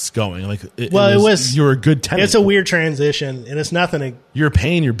business going. Like, you were a good tenant. It's a weird transition, and it's nothing. You're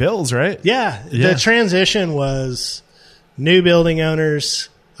paying your bills, right? Yeah. The transition was new building owners.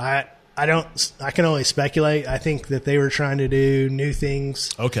 I can only speculate. I think that they were trying to do new things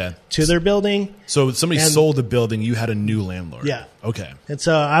to their building. So somebody sold the building, you had a new landlord. Yeah. Okay. And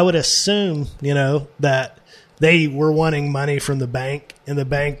so I would assume, that they were wanting money from the bank, and the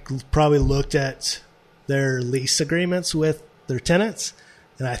bank probably looked at their lease agreements with their tenants,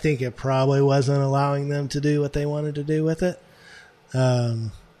 and I think it probably wasn't allowing them to do what they wanted to do with it.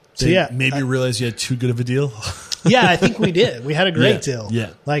 Maybe realize you had too good of a deal. Yeah, I think we did. We had a great deal. Yeah.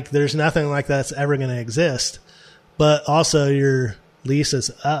 Like there's nothing like that's ever going to exist. But also your lease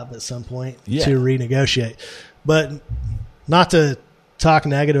is up at some point to renegotiate. But not to talk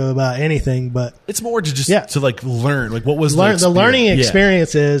negative about anything, but it's more to just to like learn. Like what was the learning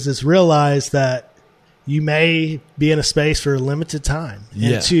experience is realize that you may be in a space for a limited time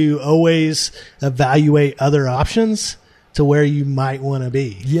and to always evaluate other options to where you might want to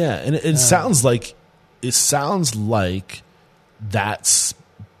be. Yeah, and it sounds like that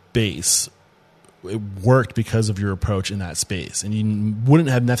space it worked because of your approach in that space, and you wouldn't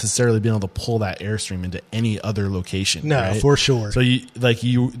have necessarily been able to pull that Airstream into any other location. No, right? for sure. So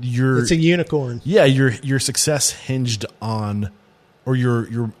you're it's a unicorn. Yeah, your success hinged on, or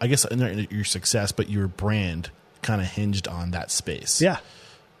your I guess not your success, but your brand kind of hinged on that space. Yeah.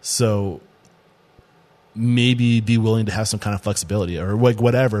 So maybe be willing to have some kind of flexibility or like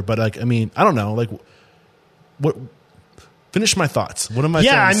whatever. But like, I mean, I don't know. Like, what? Finish my thoughts. What am I?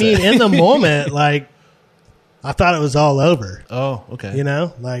 Yeah, I mean, in the moment, like, I thought it was all over. Oh, okay.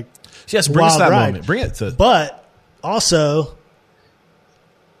 Like, yes, bring us that moment. Bring it to. But also,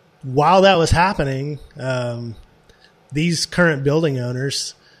 while that was happening, these current building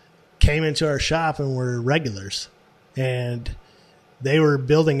owners came into our shop and were regulars, and they were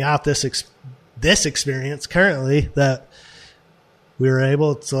building out this experience currently that we were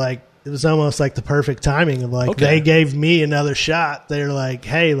able to like. It was almost like the perfect timing of like they gave me another shot. They're like,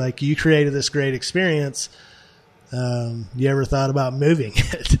 hey, like you created this great experience. You ever thought about moving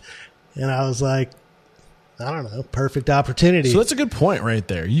it? And I was like, I don't know, perfect opportunity. So that's a good point right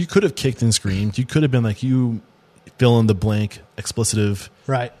there. You could have kicked and screamed. You could have been like, you fill in the blank, explicitive,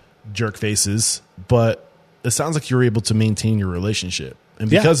 right, jerk faces. But it sounds like you were able to maintain your relationship. And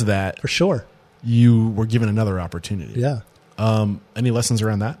because of that, for sure, you were given another opportunity. Yeah. Any lessons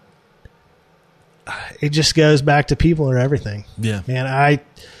around that? It just goes back to people are everything. Yeah. Man,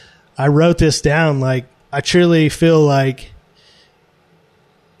 I wrote this down. Like, I truly feel like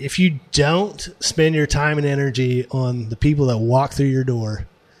if you don't spend your time and energy on the people that walk through your door,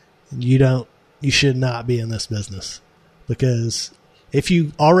 you should not be in this business. Because if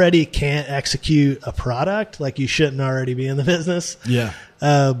you already can't execute a product, like, you shouldn't already be in the business. Yeah.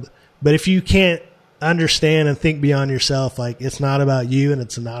 But if you can't understand and think beyond yourself, like, it's not about you and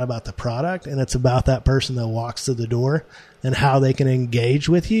it's not about the product, and it's about that person that walks through the door and how they can engage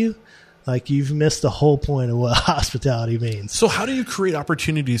with you, like, you've missed the whole point of what hospitality means. So how do you create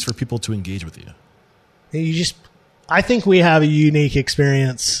opportunities for people to engage with you? I think we have a unique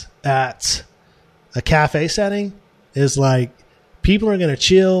experience at a cafe setting. Is like, people are going to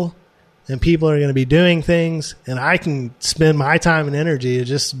chill and people are going to be doing things, and I can spend my time and energy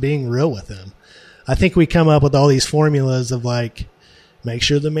just being real with them. I think we come up with all these formulas of, like, make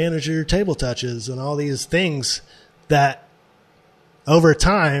sure the manager your table touches and all these things that over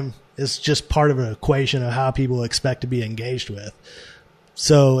time is just part of an equation of how people expect to be engaged with.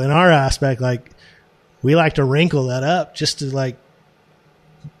 So in our aspect, like, we like to wrinkle that up just to, like,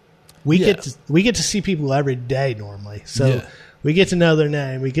 we get to see people every day normally. So we get to know their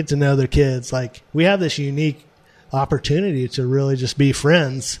name. We get to know their kids. Like, we have this unique opportunity to really just be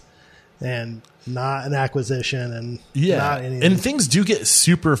friends and not an acquisition and not anything. And things do get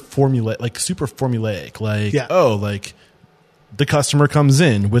super formulaic. Like, like, the customer comes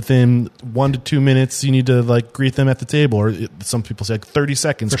in within 1 to 2 minutes. You need to, like, greet them at the table, or some people say, like, 30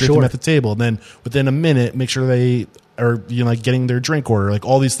 seconds, greet them at the table. And then within a minute, make sure they are, like, getting their drink order, like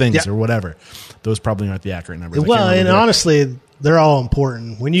all these things or whatever. Those probably aren't the accurate numbers. Well, and honestly, they're all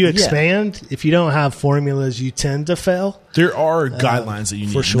important. When you expand, if you don't have formulas, you tend to fail. There are guidelines that you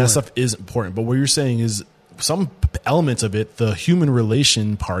need. For sure. And that stuff is important. But what you're saying is some elements of it, the human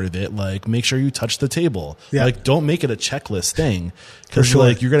relation part of it, like, make sure you touch the table. Yeah. Like, don't make it a checklist thing. Because,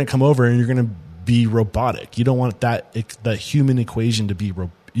 like, you're going to come over and you're going to be robotic. You don't want that human equation to be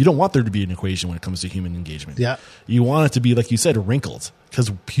you don't want there to be an equation when it comes to human engagement. Yeah. You want it to be, like you said, wrinkled,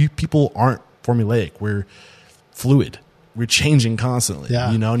 because people aren't formulaic. We're fluid. We're changing constantly,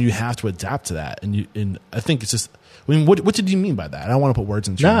 and you have to adapt to that. And I think it's just, I mean, what did you mean by that? I don't want to put words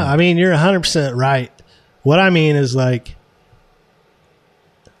in. No, I mean, you're 100% right. What I mean is, like,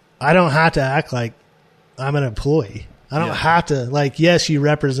 I don't have to act like I'm an employee. I don't have to, like, yes, you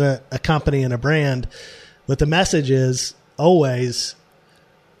represent a company and a brand, but the message is always,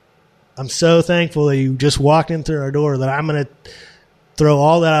 I'm so thankful that you just walked in through our door, that I'm going to throw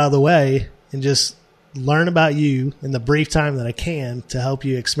all that out of the way and just learn about you in the brief time that I can to help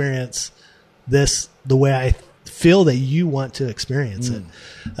you experience this the way I feel that you want to experience it.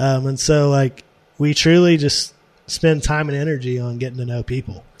 And so, like, we truly just spend time and energy on getting to know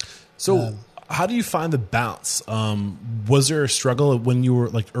people. So how do you find the balance? Was there a struggle when you were,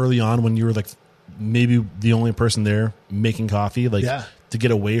 like, early on, when you were, like, maybe the only person there making coffee, like, to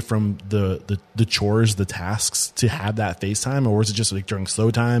get away from the chores, the tasks, to have that FaceTime? Or was it just, like, during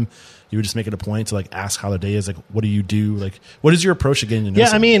slow time, you would just make it a point to, like, ask how the day is? Like, what do you do? Like, what is your approach to getting to know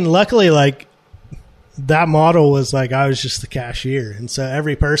someone? I mean, luckily, like, that model was, like, I was just the cashier. And so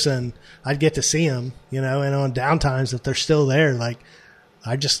every person, I'd get to see them, and on downtimes, if they're still there, like,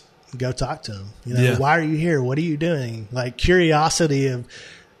 I just go talk to them. Why are you here? What are you doing? Like, curiosity of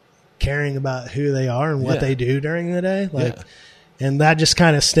caring about who they are and what they do during the day. Like, and that just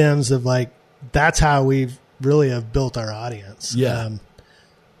kind of stems of, like, that's how we've really have built our audience.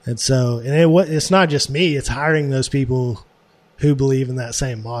 And so, it's not just me, it's hiring those people who believe in that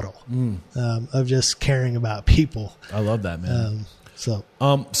same model of just caring about people. I love that, man. So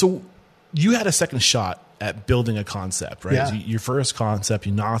you had a second shot at building a concept, right? Yeah. Your first concept,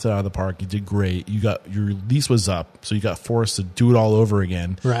 you knocked it out of the park. You did great. Your lease was up, so you got forced to do it all over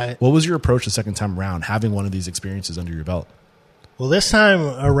again. Right. What was your approach the second time around, having one of these experiences under your belt? Well, this time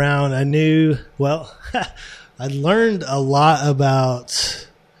around, I learned a lot about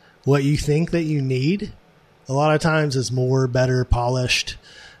what you think that you need. A lot of times is more, better, polished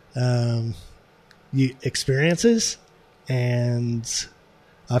experiences. And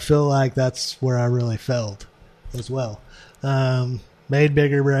I feel like that's where I really failed as well. Made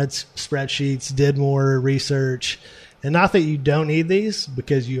bigger spreadsheets, did more research. And not that you don't need these,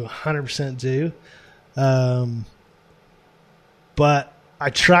 because you 100% do. But I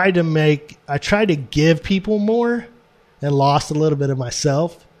tried to give people more and lost a little bit of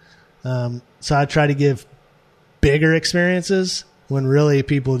myself. So I try to give bigger experiences when really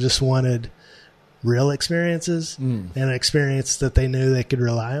people just wanted real experiences and an experience that they knew they could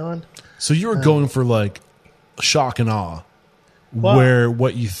rely on. So you were going for like shock and awe, Well- where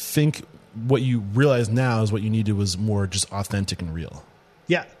what you realize now is what you needed was more just authentic and real.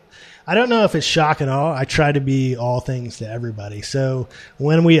 Yeah. I don't know if it's shock and awe. I try to be all things to everybody. So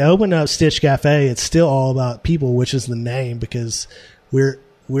when we open up Stitch Cafe, it's still all about people, which is the name, because we're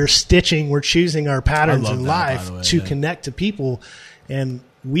choosing our patterns love in that, by life the way, to yeah. connect to people, and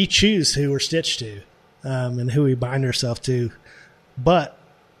we choose who we're stitched to, and who we bind ourselves to. But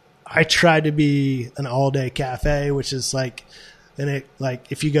I try to be an all day cafe, which is like,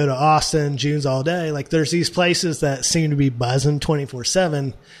 if you go to Austin, June's All Day, like there's these places that seem to be buzzing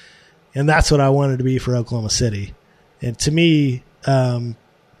 24/7. And that's what I wanted to be for Oklahoma City. And to me, it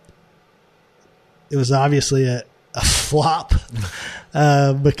was obviously a flop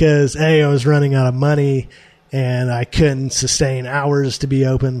because I was running out of money and I couldn't sustain hours to be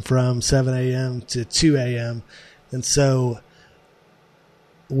open from 7 a.m. to 2 a.m. And so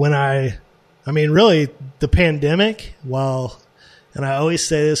really the pandemic, and I always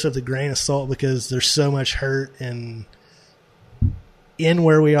say this with a grain of salt because there's so much hurt and in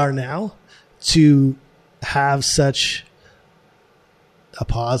where we are now, to have such a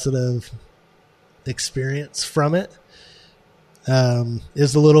positive experience from it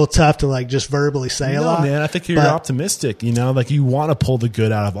is a little tough to like just verbally say a lot. Man, I think you're optimistic, like you want to pull the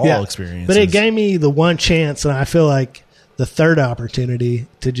good out of all experiences. But it gave me the one chance, and I feel like the third opportunity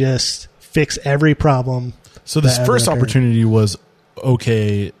to just fix every problem. So this first opportunity was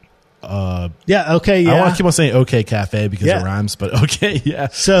okay. I want to keep on saying okay cafe because it rhymes, but okay, yeah.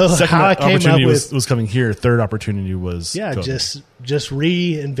 So second how I came opportunity up with was coming here. Third opportunity was just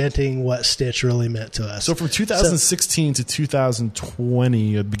reinventing what Stitch really meant to us. So from 2016 to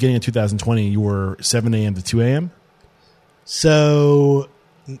 2020, beginning of 2020, you were 7 a.m. to 2 a.m. So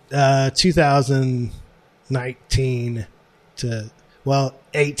 2019 to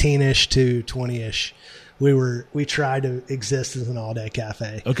 18ish to 20ish. We tried to exist as an all day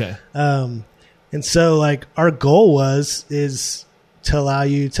cafe. Okay. And so like our goal is to allow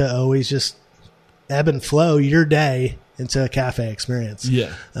you to always just ebb and flow your day into a cafe experience.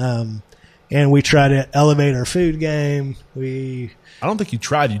 Yeah. And we try to elevate our food game. I don't think you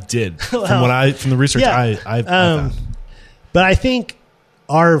tried. You did. From the research I found. But I think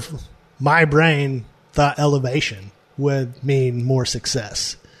my brain thought elevation would mean more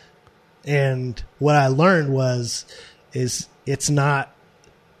success. And what I learned is it's not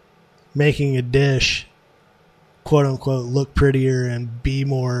making a dish, quote unquote, look prettier and be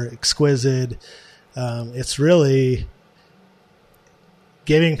more exquisite. It's really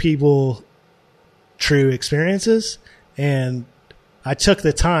giving people true experiences. And I took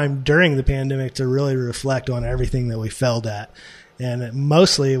the time during the pandemic to really reflect on everything that we failed at. And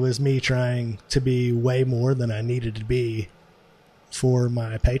mostly it was me trying to be way more than I needed to be for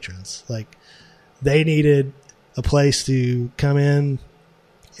my patrons. Like they needed a place to come in,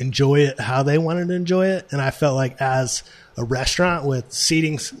 enjoy it how they wanted to enjoy it. And I felt like as a restaurant with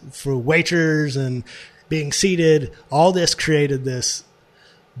seating for waiters and being seated, all this created this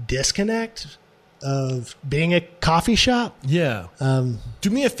disconnect of being a coffee shop. Yeah. Do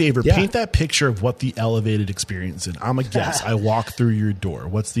me a favor. Paint that picture of what the elevated experience is. I'm a guest. I walk through your door.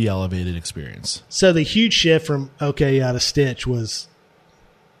 What's the elevated experience? So the huge shift from OK out of Stitch was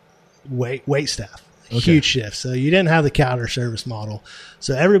wait staff. Okay. Huge shift. So you didn't have the counter service model.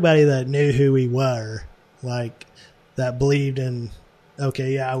 So everybody that knew who we were, like that believed in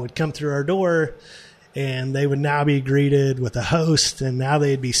OK, I would come through our door and they would now be greeted with a host, and now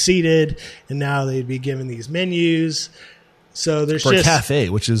they'd be seated, and now they'd be given these menus. So there's for a cafe,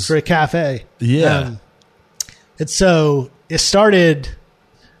 which is for a cafe. Yeah. And so it started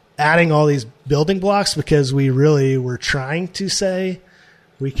adding all these building blocks because we really were trying to say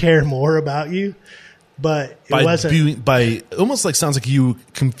we care more about you, but it wasn't by almost like sounds like you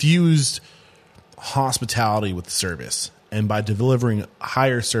confused hospitality with service. And by delivering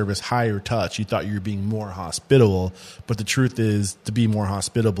higher service, higher touch, you thought you were being more hospitable. But the truth is, to be more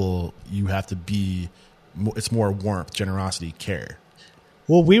hospitable, you have to be, it's more warmth, generosity, care.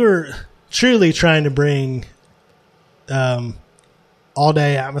 Well, we were truly trying to bring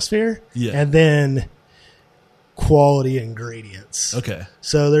all-day atmosphere and then quality ingredients. Okay.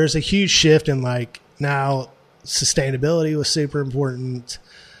 So there's a huge shift in like now sustainability was super important.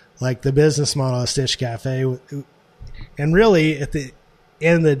 Like the business model of Stitch Cafe. And really, at the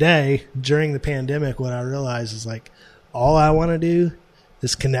end of the day, during the pandemic, what I realized is like all I want to do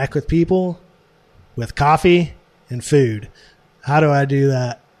is connect with people with coffee and food. How do I do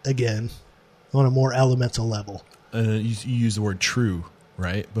that again on a more elemental level? You use the word true,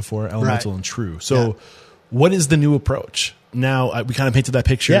 right? Before Elemental Right. and True. So what is the new approach? Now we kind of painted that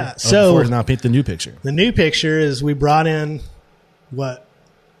picture. Yeah, of so- before, now paint the new picture. The new picture is we brought in what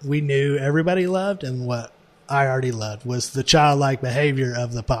we knew everybody loved and what I already loved was the childlike behavior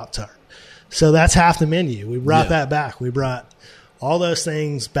of the Pop-Tart. So that's half the menu. We brought that back. We brought all those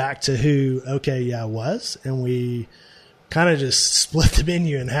things back to who OK Yeah was, and we kind of just split the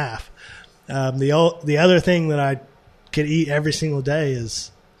menu in half. The other thing that I could eat every single day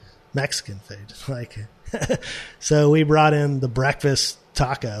is Mexican food. Like, so we brought in the breakfast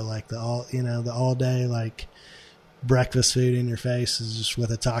taco, like the all day, like breakfast food in your face is just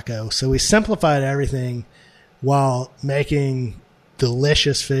with a taco. So we simplified everything while making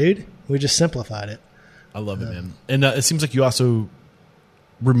delicious food. We just simplified it. I love it, man. And it seems like you also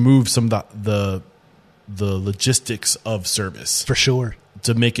remove some of the logistics of service For sure.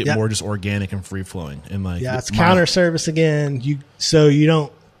 to make it Yep. more just organic and free flowing. And like, Yeah, it's counter service again. You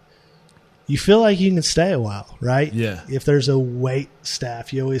feel like you can stay a while, right? Yeah. If there's a wait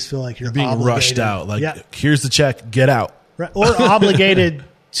staff, you always feel like you're being obligated. rushed out. Like, Yeah. here's the check, get out. Right. Or obligated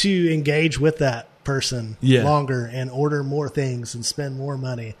to engage with that person Yeah. longer and order more things and spend more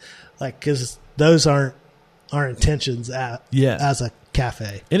money. Like, because those aren't our intentions as a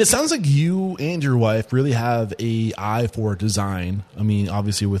cafe. And it sounds like you and your wife really have a eye for design. I mean,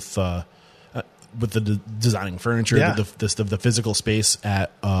 obviously with the designing furniture, Yeah. the physical space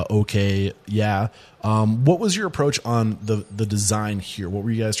at OK. Yeah. What was your approach on the design here? What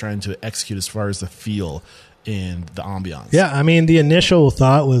were you guys trying to execute as far as the feel and the ambiance? Yeah, I mean, the initial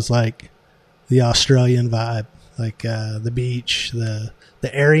thought was like the Australian vibe, like the beach, the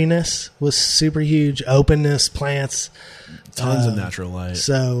airiness was super huge, openness, plants. Tons of natural light.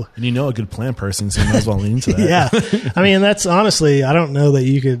 So, And you know a good plant person, so you might as well lean into that. yeah. I mean, that's honestly, I don't know that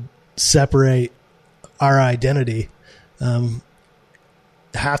you could separate our identity.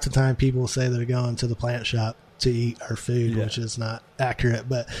 Half the time people say they're going to the plant shop to eat our food, which is not accurate,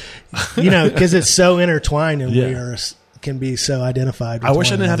 but because it's so intertwined and we can be so identified with I wish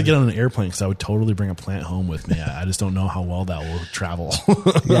I one didn't have to another. get on an airplane because I would totally bring a plant home with me. I just don't know how well that will travel.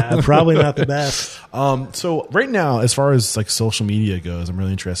 Yeah, probably not the best. So right now, as far as like social media goes, I'm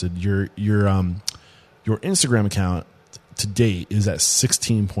really interested. Your Instagram account to date is at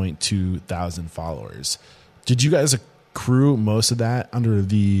 16.2 thousand followers. Did you guys accrue most of that under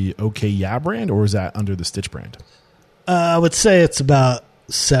the OK Yeah brand, or is that under the Stitch brand? I would say it's about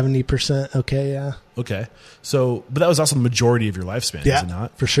 70% okay, yeah. Okay. So, but that was also the majority of your lifespan, is it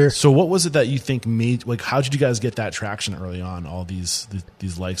not? For sure. So what was it that you think made, like, how did you guys get that traction early on, all these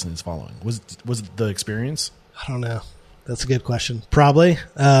likes and these following? Was it the experience? I don't know. That's a good question. Probably.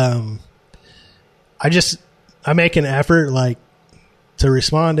 I make an effort, like, to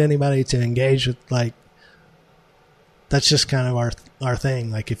respond to anybody, to engage with, like, that's just kind of our thing.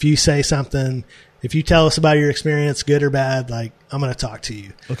 Like, if you say something, if you tell us about your experience, good or bad, like, I'm going to talk to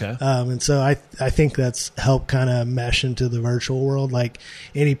you. Okay. And so I think that's helped kind of mesh into the virtual world. Like,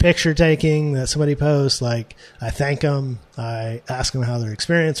 any picture taking that somebody posts, like, I thank them. I ask them how their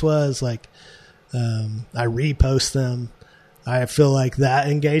experience was. Like, I repost them. I feel like that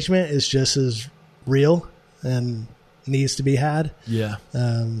engagement is just as real and needs to be had. Yeah.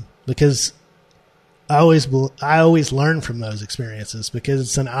 Because I always learn from those experiences, because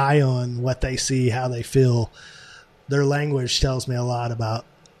it's an eye on what they see, how they feel. Their language tells me a lot about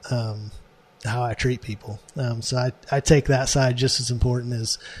how I treat people. So I take that side just as important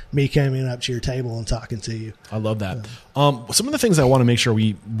as me coming up to your table and talking to you. I love that. Some of the things I want to make sure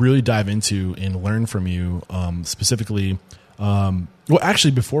we really dive into and learn from you, specifically. Well,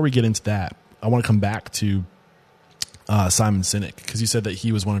 actually, before we get into that, I want to come back to Simon Sinek, because you said that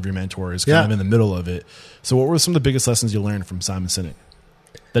he was one of your mentors, kind of in the middle of it. So what were some of the biggest lessons you learned from Simon Sinek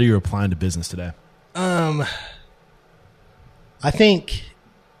that you're applying to business today? I think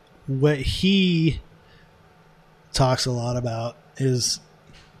what he talks a lot about is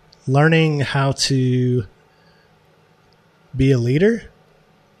learning how to be a leader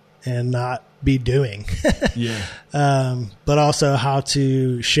and not be doing. Yeah. But also how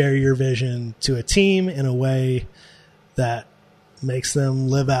to share your vision to a team in a way that makes them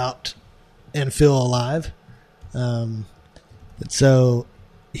live out and feel alive. So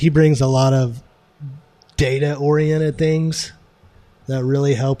he brings a lot of data oriented things that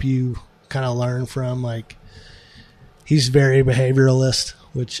really help you kind of learn from. Like, he's very behavioralist,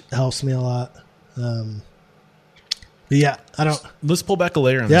 which helps me a lot. But yeah, Let's pull back a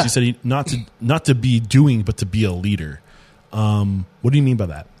layer on Yeah. this. You said not to be doing, but to be a leader. What do you mean by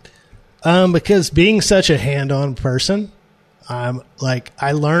that? Because being such a hand-on person,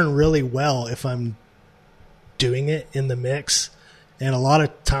 I learn really well if I'm doing it in the mix And a lot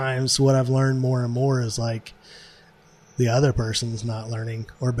of times what I've learned more and more is like the other person's not learning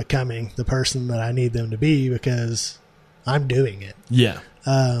or becoming the person that I need them to be because I'm doing it. Yeah.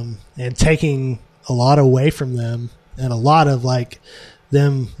 And taking a lot away from them and a lot of like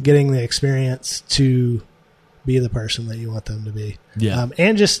them getting the experience to be the person that you want them to be. Yeah.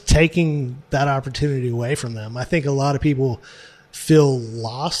 And just taking that opportunity away from them. I think a lot of people feel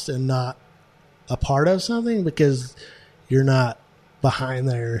lost and not a part of something because you're not behind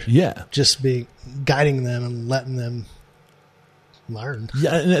there. Yeah. Just be guiding them and letting them learn.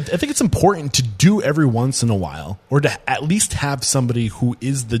 Yeah, and I think it's important to do every once in a while, or to at least have somebody who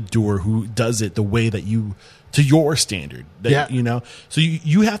is the doer, who does it the way that you, to your standard. That, you know, so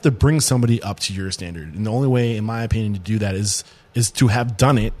you have to bring somebody up to your standard, and the only way, in my opinion, to do that is to have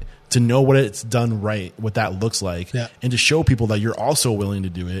done it, to know what it's done right, what that looks like, and to show people that you're also willing to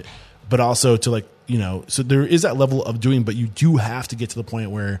do it, but also to like, you know, so there is that level of doing, but you do have to get to the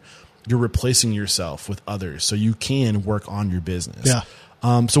point where you're replacing yourself with others so you can work on your business.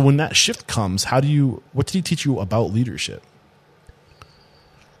 Yeah. So when that shift comes, what did he teach you about leadership?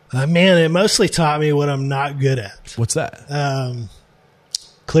 Man, it mostly taught me what I'm not good at. What's that?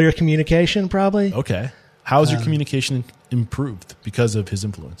 Clear communication, probably. Okay. How has your communication improved because of his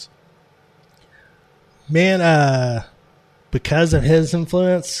influence? Man, because of his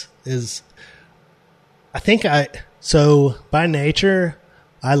influence so by nature,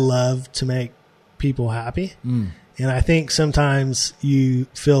 I love to make people happy. And I think sometimes you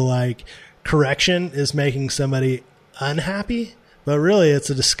feel like correction is making somebody unhappy, but really it's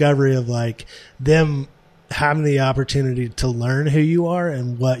a discovery of like them having the opportunity to learn who you are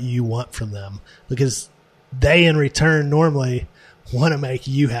and what you want from them, because they in return normally want to make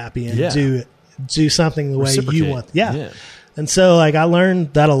you happy and do something the way you want. Yeah. And so like I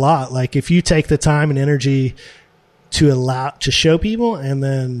learned that a lot. Like if you take the time and energy to show people and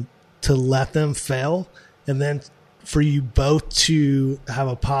then to let them fail, and then for you both to have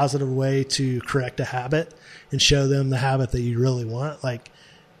a positive way to correct a habit and show them the habit that you really want, like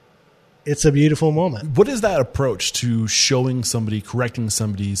it's a beautiful moment. What is that approach to correcting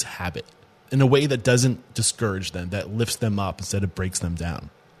somebody's habit in a way that doesn't discourage them, that lifts them up instead of breaks them down?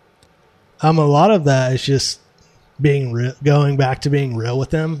 A lot of that is just going back to being real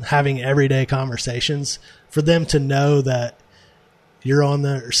with them, having everyday conversations for them to know that you're on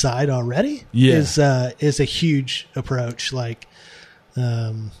their side already is a huge approach. Like,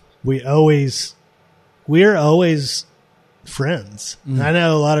 we're always friends. I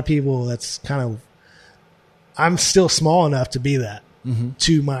know a lot of people that's I'm still small enough to be that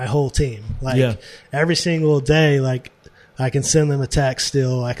to my whole team. Like every single day, like I can send them a text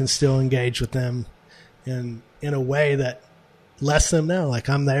still, I can still engage with them in a way that lets them know, like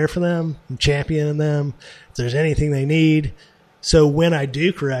I'm there for them, I'm championing them. If there's anything they need. So when I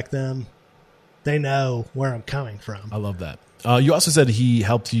do correct them, they know where I'm coming from. I love that. You also said he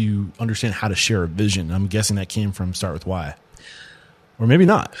helped you understand how to share a vision. I'm guessing that came from Start With Why. Or maybe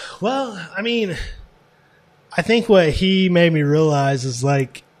not. Well, I mean, I think what he made me realize is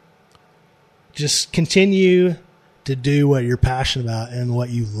like, just continue to do what you're passionate about and what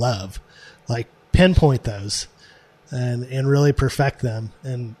you love. Like pinpoint those and really perfect them.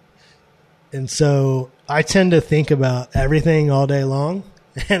 And so I tend to think about everything all day long,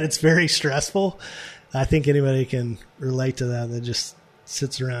 and it's very stressful. I think anybody can relate to that just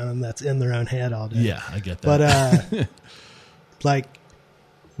sits around and that's in their own head all day. Yeah, I get that. But like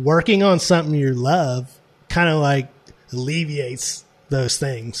working on something you love kind of like alleviates those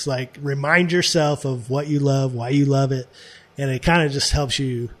things. Like remind yourself of what you love, why you love it, and it kind of just helps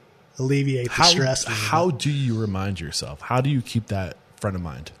you alleviate the stress. How do you remind yourself? How do you keep that front of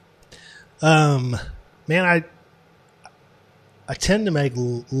mind? Man, I tend to make a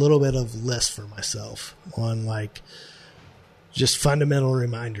little bit of lists for myself on like just fundamental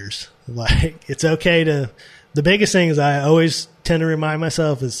reminders. Like it's okay the biggest thing is I always tend to remind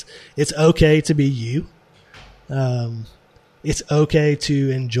myself is it's okay to be you. It's okay to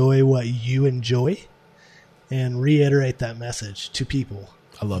enjoy what you enjoy and reiterate that message to people.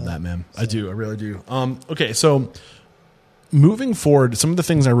 I love that, man. So. I do. I really do. Okay. So moving forward, some of the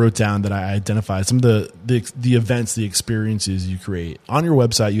things I wrote down that I identified, some of the events, the experiences you create on your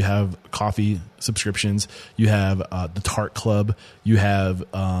website, you have coffee subscriptions, you have the Tart Club, you have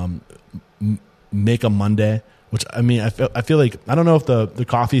Make a Monday, which I mean, I feel like, I don't know if the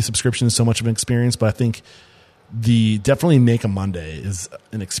coffee subscription is so much of an experience, but I think definitely Make a Monday is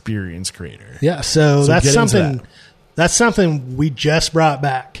an experience creator. Yeah. So that's something we just brought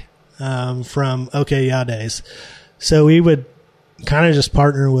back from OK Yeah Days. So we would kind of just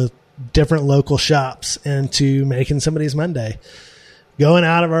partner with different local shops into making somebody's Monday. going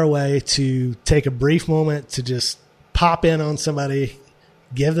out of our way to take a brief moment to just pop in on somebody,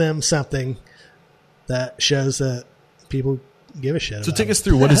 give them something that shows that people give a shit. So take us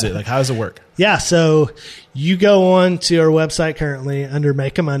through, what is it? Like, how does it work? Yeah. So you go on to our website currently under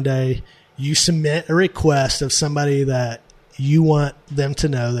Make a Monday. You submit a request of somebody that you want them to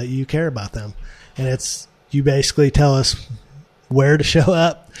know that you care about them. And you basically tell us where to show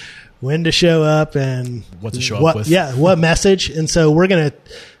up, when to show up, and what to show up with. Yeah. What message. And so we're going to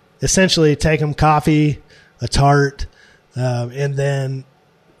essentially take them coffee, a tart, and then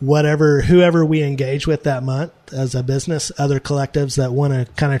whoever we engage with that month as a business, other collectives that want to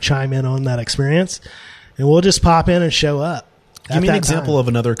kind of chime in on that experience, and we'll just pop in and show up. Give me an example of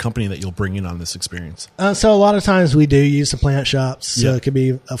another company that you'll bring in on this experience. So a lot of times we do use the plant shops. So Yeah. it could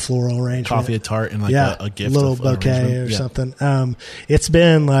be a floral arrangement. Coffee, a tart, and like a gift. little of an bouquet arrangement. or Yeah. something. It's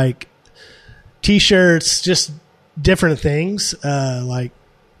been like T-shirts, just different things. Like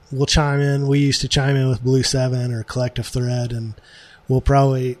we'll chime in. We used to chime in with Blue 7 or Collective Thread, and we'll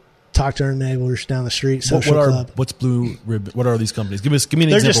probably talk to our neighbors down the street. Social Club. What's Blue Ribbon? What are these companies? Give me an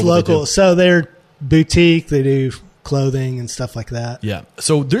They're example. just of what they local. do. So they're boutique. They do clothing and stuff like that. Yeah.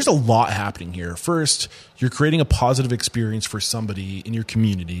 So there's a lot happening here. First, you're creating a positive experience for somebody in your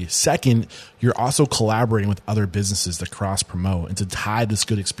community. Second, you're also collaborating with other businesses that cross promote and to tie this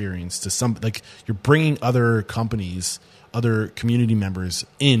good experience to some, like you're bringing other companies, other community members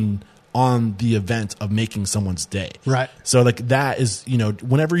in on the event of making someone's day. Right. So like that is,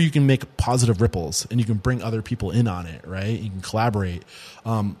 whenever you can make positive ripples and you can bring other people in on it, right? You can collaborate,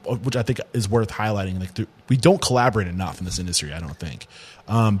 which I think is worth highlighting. Like we don't collaborate enough in this industry, I don't think.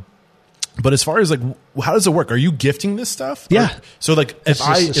 But as far as like, how does it work? Are you gifting this stuff? Yeah. So like if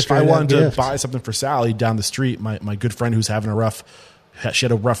I straight-up wanted gift. to buy something for Sally down the street, my good friend who's having she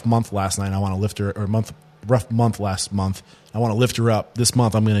had a rough month last night. I want to lift her, rough month last month. I want to lift her up this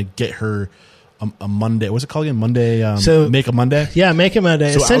month. I'm going to get her a Monday. What's it called again? Monday. Make a Monday. Yeah, Make a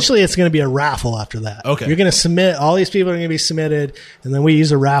Monday. So Essentially, it's going to be a raffle after that. Okay. You're going to submit. All these people are going to be submitted, and then we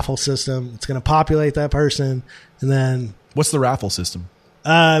use a raffle system. It's going to populate that person, and then What's the raffle system?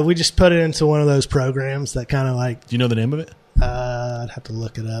 we just put it into one of those programs that kind of like. Do you know the name of it? I'd have to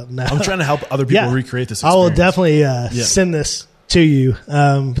look it up. No. I'm trying to help other people recreate this experience. I will definitely send this to you.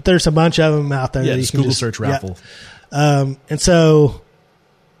 But there's a bunch of them out there. Yeah, that you just can Google search raffle. And so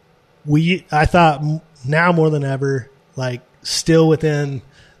I thought now more than ever, like still within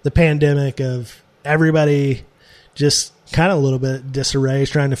the pandemic of everybody just kind of a little bit disarray,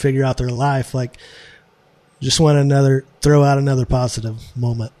 trying to figure out their life. Like just want throw out another positive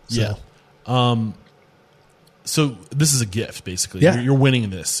moment. So. Yeah. So this is a gift, basically. Yeah. You're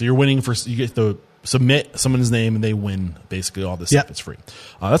winning this. So you're winning you get to submit someone's name and they win basically all this stuff. It's free.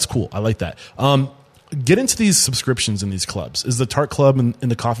 That's cool. I like that. Get into these subscriptions in these clubs. Is the Tart Club and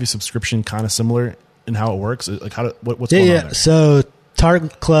the coffee subscription kind of similar in how it works? Like what's going on there? So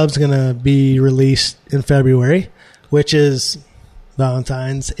Tart Club's going to be released in February, which is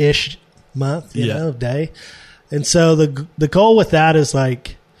Valentine's-ish month, day. And so the goal with that is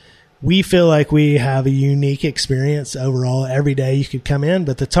like, we feel like we have a unique experience overall. Every day you could come in,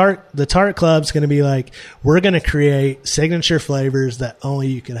 but the Tart Club's going to be like, we're going to create signature flavors that only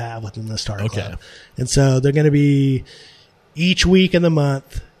you could have within this Tart Club. And so they're going to be each week in the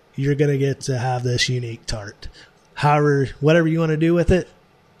month, you're going to get to have this unique tart. However, whatever you want to do with it,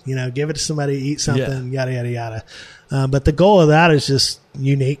 give it to somebody, eat something, yada, yada, yada. But the goal of that is just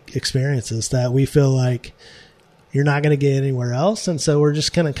unique experiences that we feel like you're not going to get anywhere else. And so we're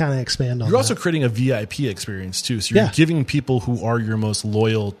just going to kind of expand on You're also creating a VIP experience too. So you're giving people who are your most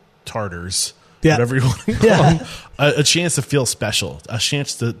loyal tartars, whatever you want to call them, a chance to feel special, a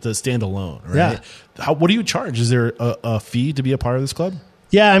chance to stand alone, right? Yeah. What do you charge? Is there a fee to be a part of this club?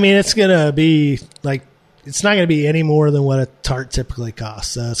 Yeah. I mean, it's going to be like, it's not going to be any more than what a tart typically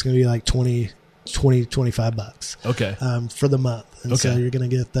costs. So it's going to be like $25. Okay. For the month. And so you're going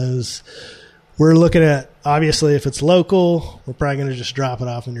to get those. We're looking at, obviously, if it's local, we're probably going to just drop it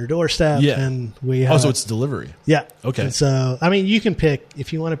off on your doorstep. Yeah. And we have, so it's delivery. Yeah. Okay. And so, I mean, you can pick,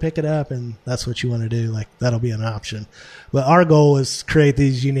 if you want to pick it up and that's what you want to do, like that'll be an option. But our goal is to create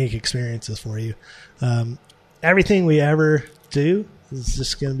these unique experiences for you. Everything we ever do is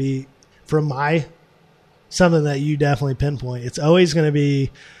just going to be something that you definitely pinpoint. It's always going to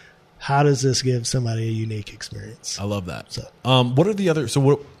be, how does this give somebody a unique experience? I love that. So, what are the other?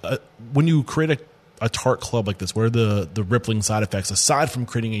 So, when you create a Tart Club like this, what are the rippling side effects aside from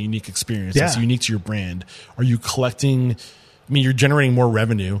creating a unique experience that's unique to your brand? Are you collecting I mean, you're generating more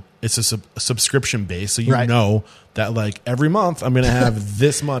revenue. It's a subscription base. So you know that like every month I'm going to have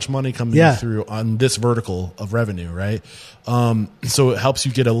this much money coming through on this vertical of revenue. Right. So it helps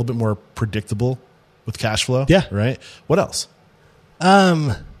you get a little bit more predictable with cash flow. Yeah. Right. What else?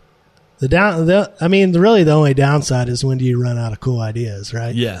 Really the only downside is when do you run out of cool ideas,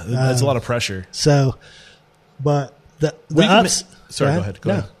 right? Yeah. That's a lot of pressure. So, but the ups. Go ahead. Go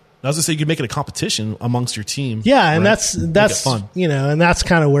ahead. I was gonna say you could make it a competition amongst your team. Yeah, and right? that's fun. And that's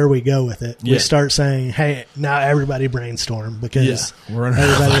kind of where we go with it. Yeah. We start saying, "Hey, now everybody brainstorm," because we're running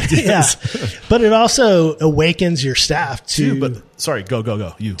out of ideas. But it also awakens your staff to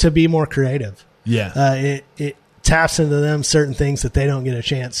go you to be more creative. Yeah, it taps into them certain things that they don't get a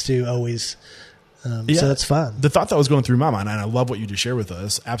chance to always. So it's fun. The thought that was going through my mind, and I love what you just shared with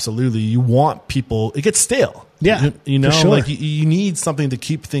us. Absolutely, you want people. It gets stale. Yeah, you know, sure. like you need something to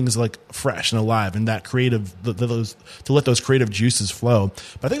keep things like fresh and alive, and that creative, to let those creative juices flow.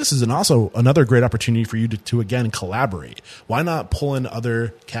 But I think this is also another great opportunity for you to again collaborate. Why not pull in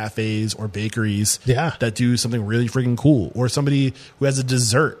other cafes or bakeries that do something really freaking cool, or somebody who has a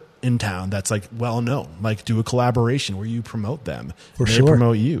dessert in town that's like well known, like do a collaboration where you promote them and they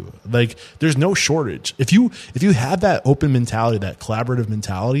promote you. Like there's no shortage. If you have that open mentality, that collaborative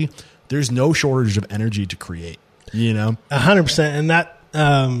mentality, there's no shortage of energy to create, 100%. And that,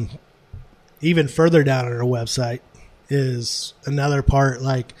 even further down on our website is another part,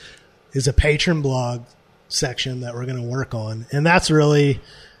 like is a patron blog section that we're going to work on. And that's really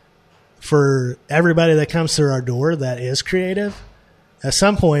for everybody that comes through our door that is creative. At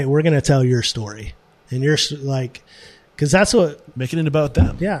some point, we're going to tell your story, and you're like, because that's what making it about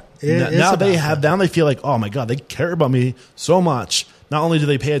them. Yeah, now they feel like, oh my god, they care about me so much. Not only do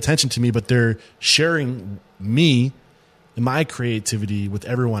they pay attention to me, but they're sharing me and my creativity with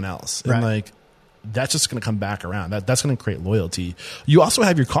everyone else, and like that's just going to come back around. That's going to create loyalty. You also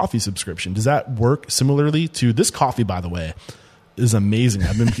have your coffee subscription. Does that work similarly to this coffee? By the way, is amazing.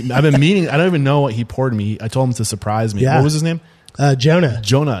 I've been meaning. I don't even know what he poured me. I told him to surprise me. Yeah. What was his name? Jonah.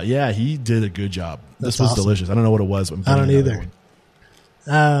 Yeah, he did a good job. This was awesome. Delicious. I don't know what it was. But I don't either.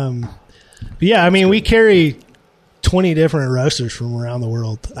 But yeah, I mean, we carry 20 different roasters from around the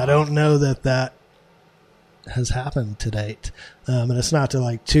world. I don't know that has happened to date. And it's not to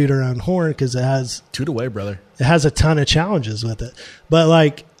like toot our own horn because it has toot away, brother. It has a ton of challenges with it. But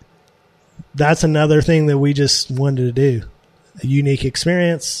like, that's another thing that we just wanted to do. A unique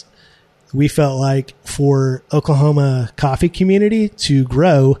experience. We felt like for Oklahoma coffee community to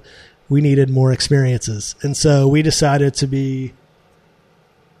grow, we needed more experiences. And so we decided to be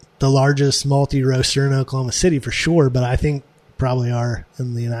the largest multi-roaster in Oklahoma City for sure, but I think probably are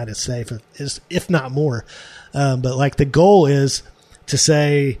in the United States, if not more. But like the goal is to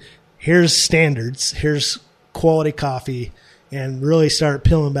say, here's standards, here's quality coffee, and really start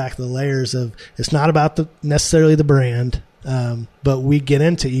peeling back the layers of, it's not about necessarily the brand, but we get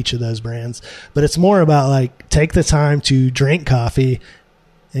into each of those brands, but it's more about like take the time to drink coffee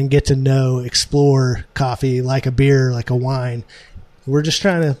and get to know, explore coffee like a beer, like a wine. We're just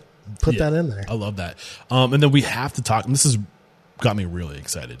trying to put that in there. I love that. And then we have to talk, and this has got me really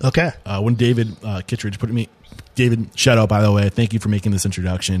excited. Okay. When David Kittredge put me, David, shout out, by the way, thank you for making this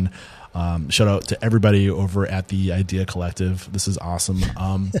introduction. Shout out to everybody over at the Idea Collective. This is awesome.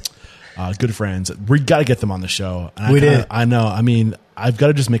 Good friends. We got to get them on the show. And I know. I mean, I've got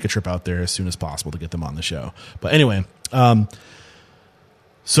to just make a trip out there as soon as possible to get them on the show. But anyway,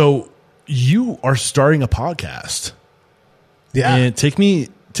 so you are starting a podcast. Yeah. And take me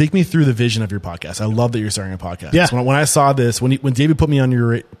through the vision of your podcast. I love that you're starting a podcast. Yeah. When I saw this, when David put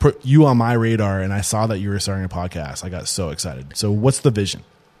you on my radar, and I saw that you were starting a podcast, I got so excited. So what's the vision?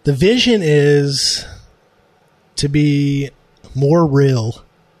 The vision is to be more real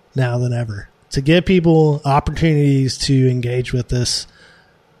now than ever, to give people opportunities to engage with this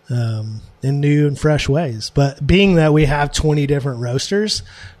in new and fresh ways. But being that we have 20 different roasters,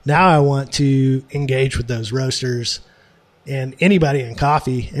 now I want to engage with those roasters and anybody in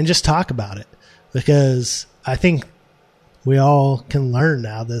coffee and just talk about it, because I think we all can learn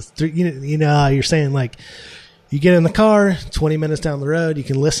now. You know how you're saying, like, you get in the car 20 minutes down the road, you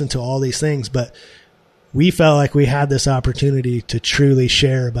can listen to all these things, but we felt like we had this opportunity to truly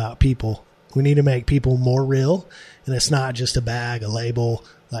share about people. We need to make people more real, and it's not just a bag, a label.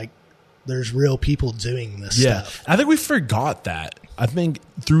 Like, there's real people doing this stuff. I think we forgot that. I think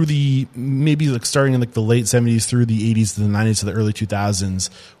through maybe like starting in like the late 70s through the 80s to the 90s to the early 2000s,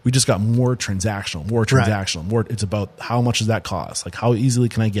 we just got more transactional. Right. More. It's about how much does that cost? Like, how easily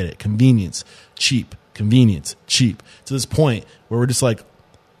can I get it? Convenience, cheap. To this point where we're just like,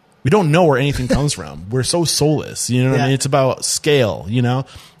 we don't know where anything comes from. We're so soulless, you know what I mean? It's about scale, you know?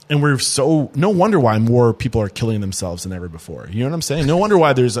 And no wonder why more people are killing themselves than ever before. You know what I'm saying? No wonder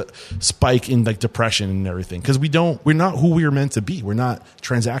why there's a spike in like depression and everything. Cause we're not who we were meant to be. We're not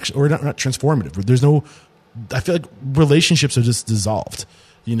we're not transformative. I feel like relationships are just dissolved.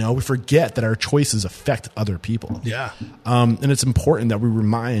 You know, we forget that our choices affect other people. Yeah. And it's important that we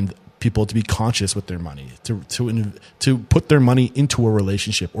remind people to be conscious with their money, to put their money into a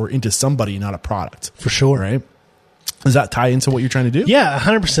relationship or into somebody, not a product. For sure. Right. Does that tie into what you're trying to do? Yeah,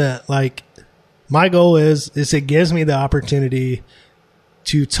 100%. Like my goal is it gives me the opportunity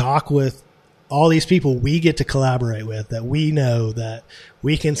to talk with all these people we get to collaborate with, that we know, that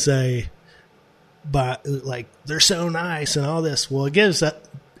we can say, but like, they're so nice and all this. Well, it gives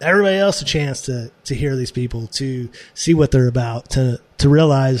everybody else a chance to hear these people, to see what they're about, to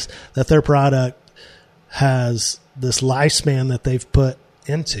realize that their product has this lifespan that they've put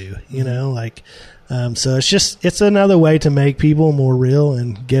into, you know, like, so it's another way to make people more real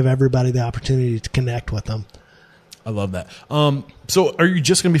and give everybody the opportunity to connect with them. I love that. So are you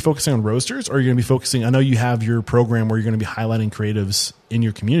just going to be focusing on roasters, or are you going to be focusing, I know you have your program where you're going to be highlighting creatives in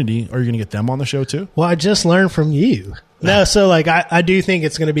your community. Are you going to get them on the show too? Well, I just learned from you. No, so like, I do think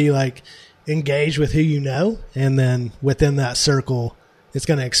it's going to be like engage with who you know. And then within that circle, it's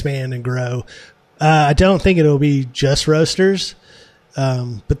going to expand and grow. I don't think it'll be just roasters.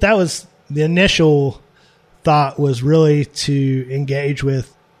 But that was the initial thought, was really to engage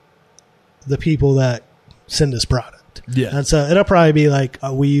with the people that send us product. Yeah. And so it'll probably be like,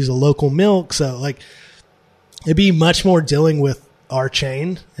 we use a local milk. So like, it'd be much more dealing with our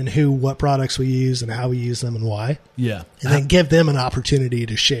chain and what products we use and how we use them and why. Yeah. And then give them an opportunity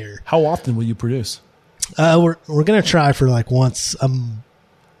to share. How often will you produce? We're going to try for like once a month.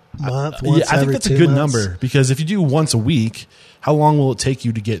 I think that's a good number, because if you do once a week, how long will it take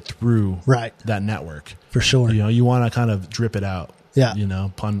you to get through that network? For sure. You know, you want to kind of drip it out. Yeah. You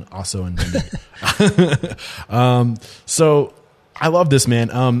know, pun also intended. So I love this,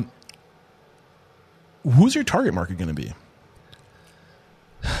 man. Who's your target market going to be?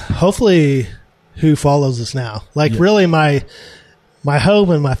 Hopefully who follows us now. Like really my hope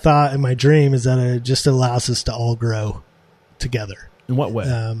and my thought and my dream is that it just allows us to all grow together. In what way?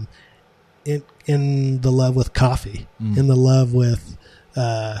 In the love with coffee, in the love with,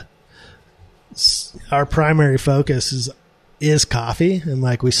 our primary focus is coffee, and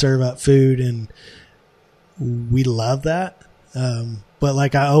like we serve up food and we love that. But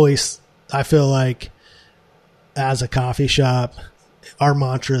like I feel like as a coffee shop, our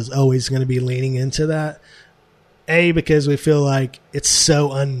mantra is always going to be leaning into that. Because we feel like it's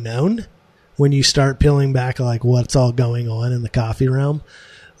so unknown when you start peeling back like what's all going on in the coffee realm.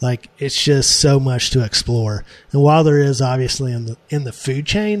 Like it's just so much to explore. And while there is obviously in the food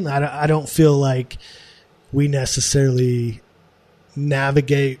chain, I don't feel like we necessarily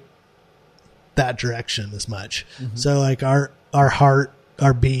navigate that direction as much. Mm-hmm. So like our heart,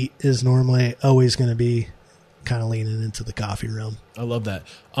 our beat is normally always going to be kind of leaning into the coffee realm. I love that.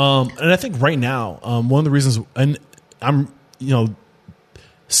 And I think right now, one of the reasons, and I'm,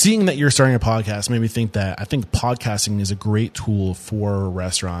 seeing that you're starting a podcast made me think that I think podcasting is a great tool for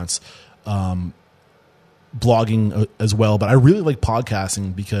restaurants, blogging as well. But I really like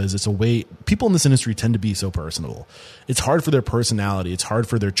podcasting because it's a way, people in this industry tend to be so personable. It's hard for their personality. It's hard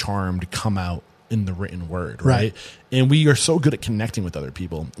for their charm to come out in the written word. Right. And we are so good at connecting with other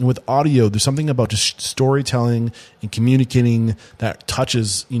people. And with audio, there's something about just storytelling and communicating that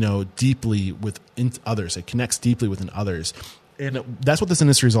touches, deeply with others. It connects deeply within others. And that's what this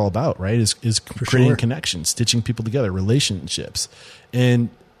industry is all about, right? Is creating connections, stitching people together, relationships. And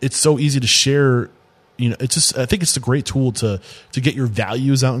it's so easy to share, it's just, I think it's a great tool to get your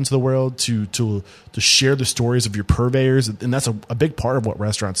values out into the world, to share the stories of your purveyors. And that's a big part of what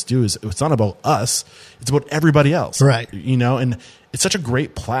restaurants do. Is it's not about us, it's about everybody else. Right. And it's such a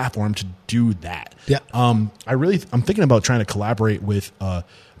great platform to do that. Yeah. I'm thinking about trying to collaborate with,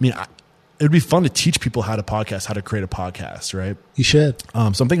 it would be fun to teach people how to podcast, how to create a podcast, right? You should. So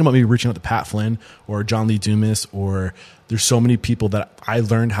I'm thinking about maybe reaching out to Pat Flynn or John Lee Dumas, or there's so many people that I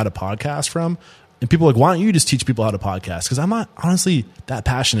learned how to podcast from. And people are like, why don't you just teach people how to podcast? Because I'm not honestly that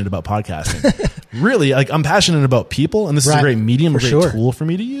passionate about podcasting. Really, like I'm passionate about people, and this is a great medium, a great tool for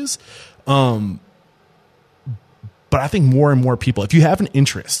me to use. But I think more and more people, if you have an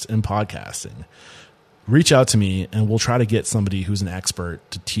interest in podcasting, reach out to me and we'll try to get somebody who's an expert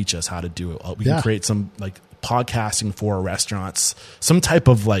to teach us how to do it. We can create some like podcasting for restaurants, some type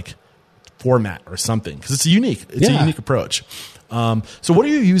of like format or something, because it's a unique approach. So what are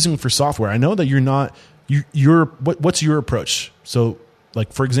you using for software? I know that you're not, what's your approach? So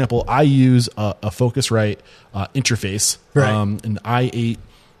like, for example, I use a Focusrite interface, Right. an i8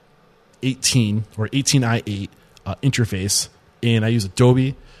 18 or 18i8 interface, and I use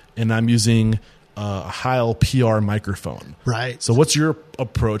Adobe, and I'm using a Heil PR microphone. Right. So what's your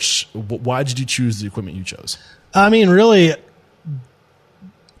approach? Why did you choose the equipment you chose? I mean, really,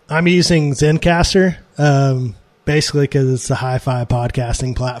 I'm using Zencastr, basically because it's a hi-fi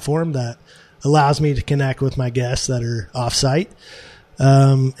podcasting platform that allows me to connect with my guests that are off-site.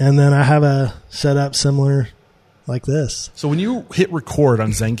 And then I have a setup similar like this. So when you hit record on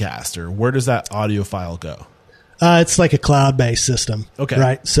Zencastr, where does that audio file go? It's like a cloud-based system. Okay.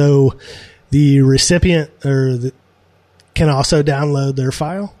 Right. So the recipient can also download their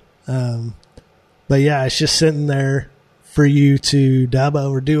file. But yeah, it's just sitting there for you to dub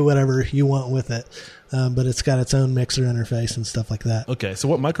or do whatever you want with it. But it's got its own mixer interface and stuff like that. Okay. So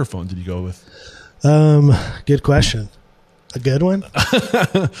what microphone did you go with? Good question. A good one?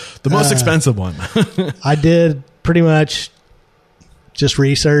 The most expensive one. I did pretty much just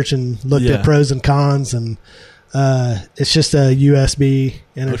research and looked Yeah. at pros and cons, and it's just a USB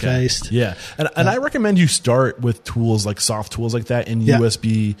interface. Okay. Yeah. And I recommend you start with tools like soft tools like that in Yeah.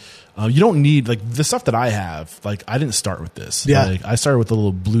 USB. You don't need, like, the stuff that I have. Like, I didn't start with this. Yeah. Like, I started with a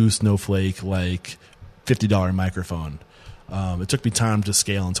little Blue Snowflake, like, $50 microphone. It took me time to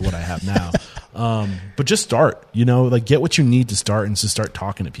scale into what I have now. But just start, like, get what you need to start and just start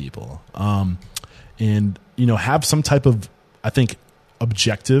talking to people. And, have some type of, I think,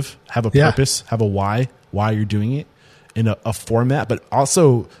 objective, have a Yeah. purpose, have a why you're doing it in a format, but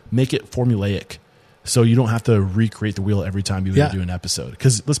also make it formulaic. So you don't have to recreate the wheel every time you Yeah. do an episode.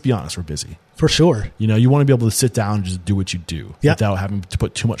 Because let's be honest, we're busy. For sure. You want to be able to sit down and just do what you do Yeah. without having to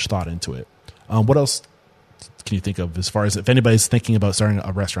put too much thought into it. What else can you think of as far as if anybody's thinking about starting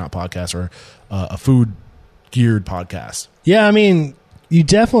a restaurant podcast or a food geared podcast? Yeah, I mean, you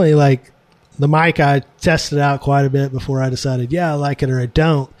definitely like the mic. I tested out quite a bit before I decided, I like it or I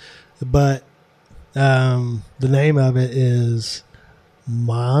don't. But the name of it is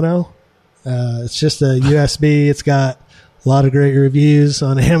Mono. It's just a USB. It's got a lot of great reviews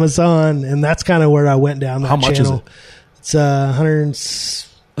on Amazon, and that's kind of where I went down that How much channel. is it?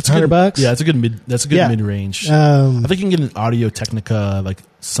 It's $100 Yeah, that's a good mid range. I think you can get an Audio Technica, like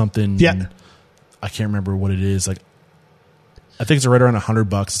something. Yeah. I can't remember what it is. Like, I think it's right around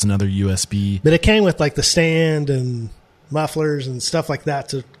 $100. It's another USB. But it came with like the stand and mufflers and stuff like that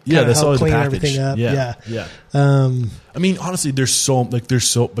to That's help always the clean package. everything up. Yeah. I mean, honestly, there's so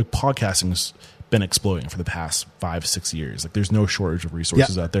podcasting's been exploding for the past 5-6 years. Like, there's no shortage of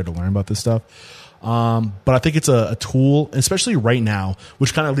resources out there to learn about this stuff. But I think it's a tool, especially right now,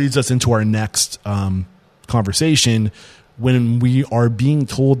 which kind of leads us into our next conversation. When we are being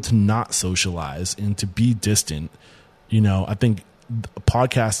told to not socialize and to be distant, I think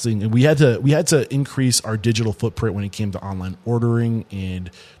podcasting, and we had to increase our digital footprint when it came to online ordering and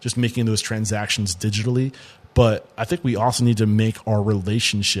just making those transactions digitally. But I think we also need to make our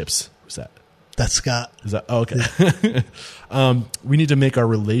relationships. Who's that? That's Scott. Is that okay? We need to make our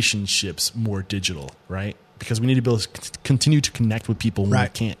relationships more digital, right? Because we need to be able to continue to connect with people when we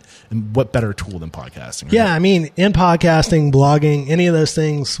can't. And what better tool than podcasting? Right? Yeah, I mean, in podcasting, blogging, any of those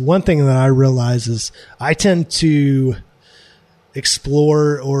things, one thing that I realize is I tend to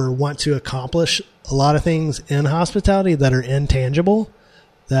explore or want to accomplish a lot of things in hospitality that are intangible,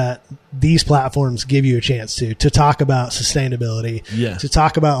 that these platforms give you a chance to talk about sustainability, to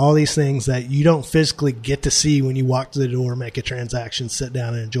talk about all these things that you don't physically get to see when you walk to the door, make a transaction, sit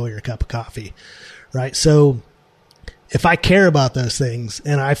down and enjoy your cup of coffee. Right. So if I care about those things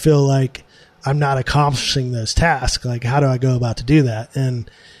and I feel like I'm not accomplishing those tasks, like how do I go about to do that? And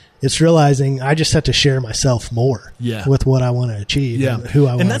it's realizing I just have to share myself more with what I want to achieve and who I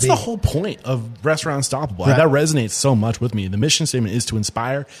want to be. And that's the whole point of Restaurant Unstoppable. Right. That resonates so much with me. The mission statement is to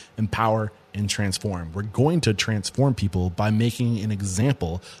inspire, empower, and transform. We're going to transform people by making an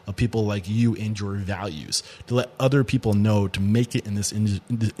example of people like you and your values, to let other people know, to make it in this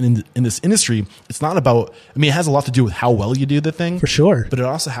industry. It's not about, it has a lot to do with how well you do the thing. For sure. But it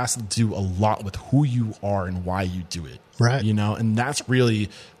also has to do a lot with who you are and why you do it. Right. And that's really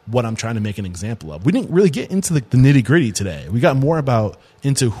what I'm trying to make an example of. We didn't really get into the nitty gritty today. We got more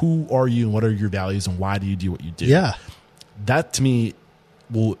into who are you and what are your values and why do you do what you do. Yeah. That to me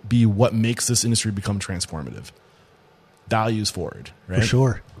will be what makes this industry become transformative. Values forward, right? For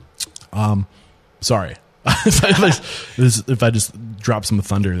sure. Sorry. if I just drop some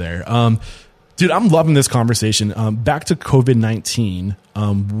thunder there. Dude, I'm loving this conversation. Back to COVID-19.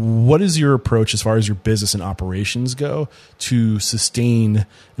 What is your approach as far as your business and operations go to sustain?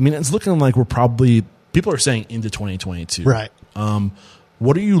 It's looking like we're probably, people are saying into 2022. Right.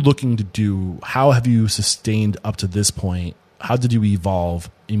 What are you looking to do? How have you sustained up to this point? How did you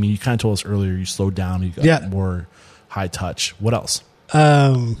evolve? I mean, you kind of told us earlier you slowed down, you got more high touch. What else?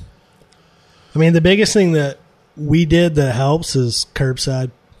 I mean, the biggest thing that we did that helps is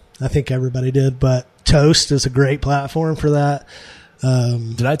curbside. I think everybody did, but Toast is a great platform for that.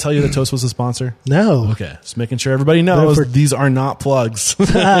 Did I tell you that Toast was a sponsor? No. Okay. Just making sure everybody knows these are not plugs.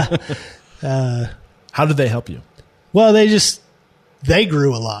 How did they help you? Well, they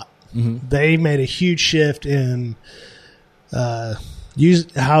grew a lot. Mm-hmm. They made a huge shift in how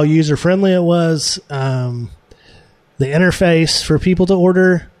user-friendly it was. The interface for people to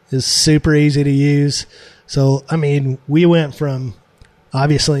order is super easy to use. So, I mean, we went from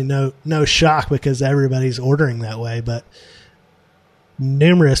obviously no shock because everybody's ordering that way, but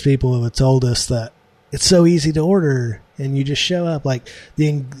numerous people have told us that it's so easy to order and you just show up. Like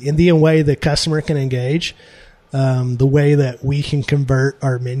in the way the customer can engage, the way that we can convert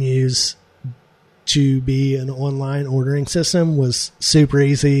our menus to be an online ordering system was super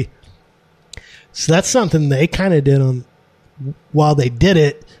easy. So that's something they kind of did while they did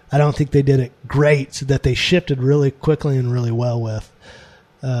it. I don't think they did it great, so that they shifted really quickly and really well with.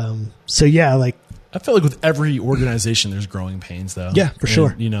 So yeah, like I feel like with every organization, there's growing pains though. Yeah, for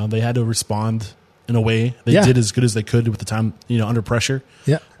sure. You know, they had to respond in a way. They did as good as they could with the time, under pressure.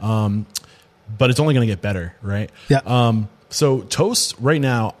 Yeah. But it's only going to get better, right? Yeah. So Toast right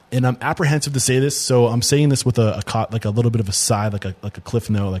now, and I'm apprehensive to say this, so I'm saying this with a little bit of a side, like a cliff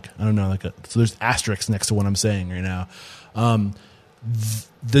note, like I don't know, so there's asterisks next to what I'm saying right now.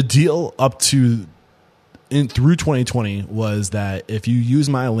 The deal up to through 2020 was that if you use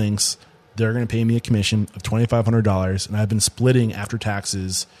my links, they're going to pay me a commission of $2,500, and I've been splitting after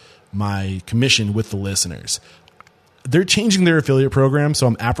taxes my commission with the listeners. They're changing their affiliate program, so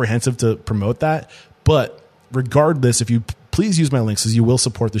I'm apprehensive to promote that. But regardless, if you please use my links, as you will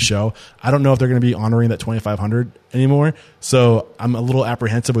support the show. I don't know if they're going to be honoring that $2,500 anymore, so I'm a little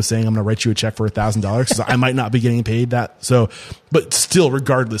apprehensive with saying I'm going to write you a check for $1,000 because I might not be getting paid that. So, but still,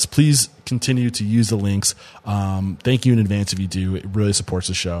 regardless, please continue to use the links. Thank you in advance if you do. It really supports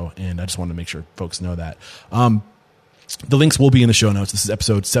the show, and I just wanted to make sure folks know that. The links will be in the show notes. This is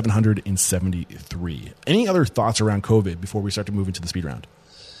episode 773. Any other thoughts around COVID before we start to move into the speed round?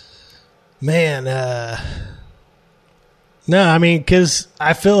 Man, no, I mean, because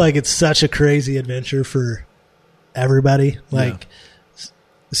I feel like it's such a crazy adventure for everybody. Like,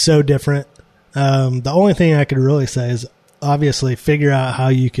 so different. The only thing I could really say is obviously figure out how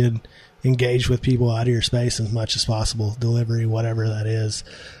you can engage with people out of your space as much as possible. Delivery, whatever that is.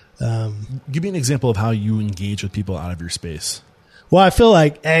 Give me an example of how you engage with people out of your space. Well, I feel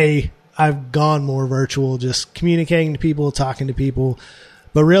like, I've gone more virtual, just communicating to people, talking to people.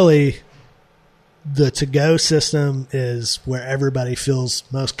 But really, the to-go system is where everybody feels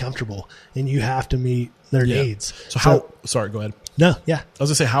most comfortable, and you have to meet their needs. So sorry, go ahead. No, yeah. I was going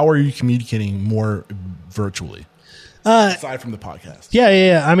to say, how are you communicating more virtually? Aside from the podcast.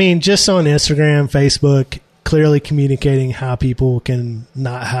 Yeah. I mean, just on Instagram, Facebook, clearly communicating how people can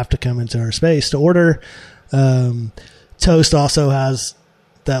not have to come into our space to order. Toast also has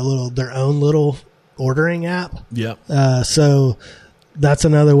their own little ordering app. Yeah. So that's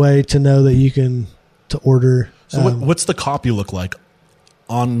another way to know that you can to order. So what's the copy look like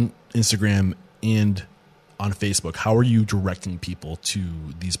on Instagram and on Facebook? How are you directing people to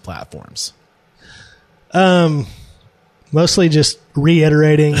these platforms? Mostly just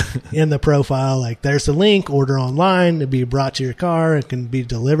reiterating in the profile, like there's a link, order online, it'll be brought to your car, it can be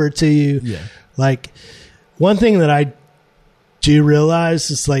delivered to you. Yeah. Like one thing that I do realize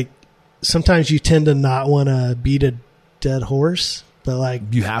is like sometimes you tend to not want to beat a dead horse, but like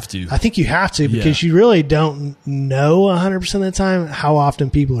you have to. I think you have to because you really don't know 100% of the time how often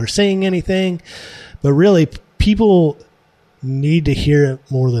people are saying anything, but really people need to hear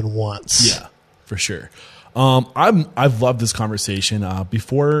it more than once. Yeah, for sure. I've loved this conversation.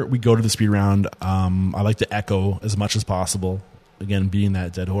 Before we go to the speed round, I like to echo as much as possible. Again, being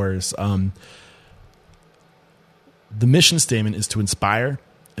that dead horse. The mission statement is to inspire,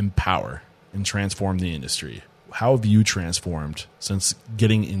 empower, and transform the industry. How have you transformed since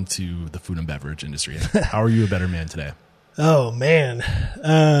getting into the food and beverage industry? How are you a better man today? Oh man.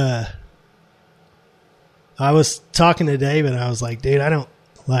 I was talking to David and I was like, dude, I don't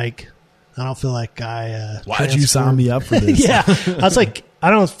feel like I why'd you sign me up for this? Yeah. I was like, I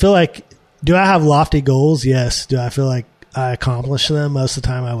don't feel like, do I have lofty goals? Yes. Do I feel like I accomplish them? Most of the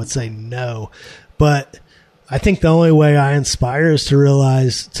time I would say no. But I think the only way I inspire is to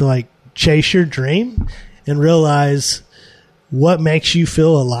realize, to like chase your dream and realize what makes you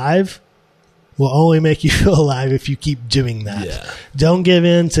feel alive will only make you feel alive if you keep doing that. Yeah. Don't give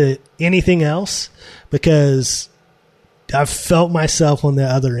in to anything else, because I've felt myself on the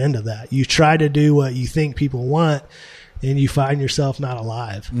other end of that. You try to do what you think people want and you find yourself not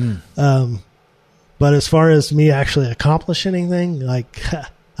alive. But as far as me actually accomplish anything, like,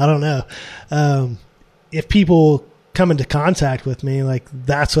 I don't know. If people come into contact with me, like,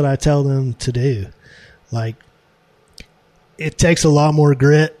 that's what I tell them to do. Like, it takes a lot more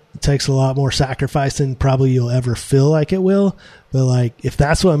grit. It takes a lot more sacrifice than probably you'll ever feel like it will. But, like, if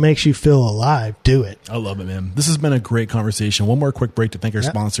that's what makes you feel alive, do it. I love it, man. This has been a great conversation. One more quick break to thank our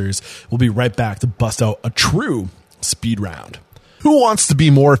sponsors. We'll be right back to bust out a true speed round. Who wants to be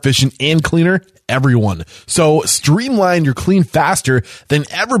more efficient and cleaner? Everyone. So streamline your clean faster than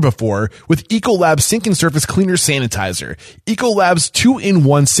ever before with Ecolab Sink and Surface Cleaner Sanitizer. Ecolab's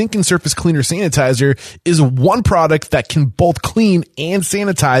 2-in-1 Sink and Surface Cleaner Sanitizer is one product that can both clean and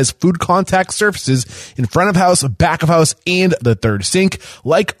sanitize food contact surfaces in front of house, back of house, and the third sink.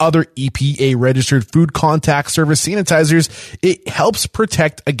 Like other EPA registered food contact surface sanitizers, it helps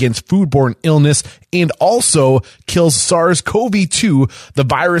protect against foodborne illness and also kills SARS-CoV-2, the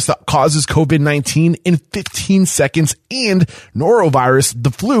virus that causes COVID-19, in 15 seconds, and norovirus,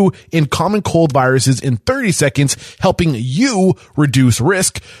 the flu, and common cold viruses in 30 seconds, helping you reduce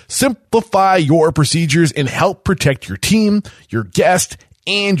risk, simplify your procedures, and help protect your team, your guest,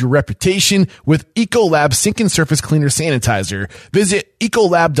 and your reputation with Ecolab Sink and Surface Cleaner Sanitizer. Visit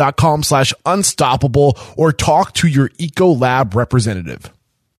ecolab.com/unstoppable or talk to your Ecolab representative.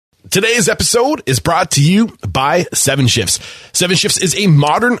 Today's episode is brought to you by 7 Shifts. 7 Shifts is a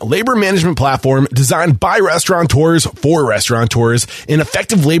modern labor management platform designed by restaurateurs for restaurateurs. And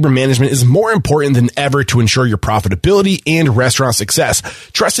effective labor management is more important than ever to ensure your profitability and restaurant success.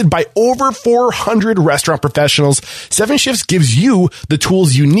 Trusted by over 400 restaurant professionals, 7 Shifts gives you the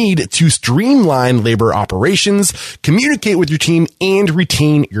tools you need to streamline labor operations, communicate with your team, and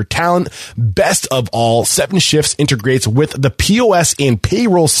retain your talent. Best of all, 7 Shifts integrates with the POS and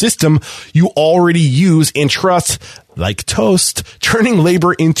payroll system you already use and trust like toast, turning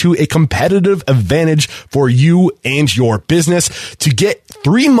labor into a competitive advantage for you and your business. To get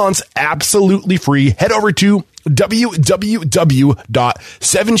 3 months absolutely free, head over to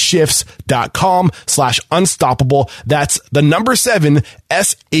www.7shifts.com/unstoppable. That's the number 7,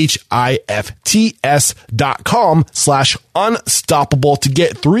 SHIFTS.com/unstoppable to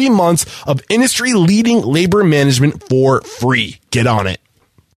get 3 months of industry leading labor management for free. Get on it.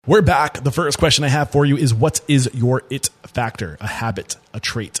 We're back. The first question I have for you is, what is your it factor? A habit, a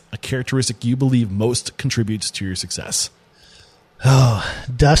trait, a characteristic you believe most contributes to your success? Oh,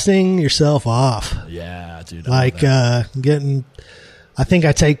 dusting yourself off. Yeah, dude. Like, I think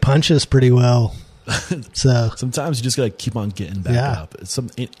I take punches pretty well. So sometimes you just got to keep on getting back up.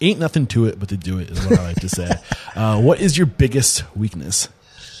 It ain't nothing to it, but to do it is what I like to say. What is your biggest weakness?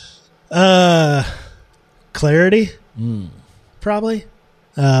 Clarity, probably.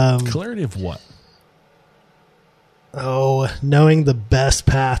 Clarity of what? Knowing the best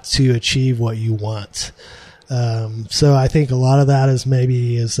path to achieve what you want. So I think a lot of that is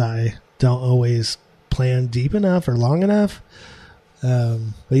maybe I don't always plan deep enough or long enough. But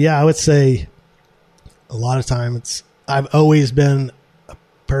yeah, I would say a lot of time I've always been a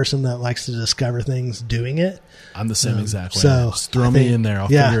person that likes to discover things doing it. I'm the same exact way. So just throw me in there. I'll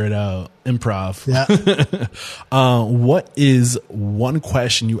figure it out. Improv. Yeah. What is one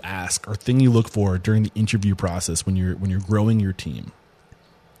question you ask or thing you look for during the interview process when you're growing your team?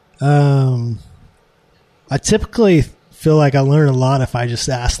 I typically feel like I learn a lot if I just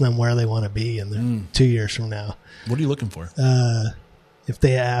ask them where they want to be in 2 years from now. What are you looking for? If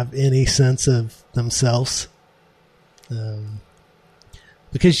they have any sense of themselves.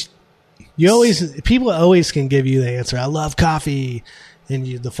 Because people always can give you the answer. I love coffee.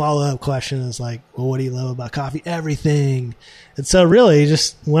 And the follow-up question is like, well, what do you love about coffee? Everything. And so really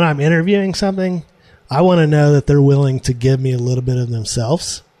just when I'm interviewing something, I want to know that they're willing to give me a little bit of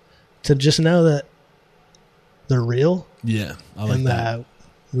themselves, to just know that they're real. Yeah, I like that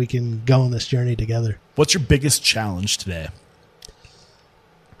we can go on this journey together. What's your biggest challenge today?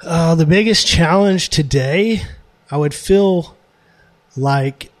 The biggest challenge today, I would feel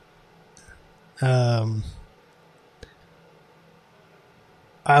like I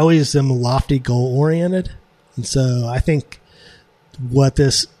always am lofty goal oriented. And so I think what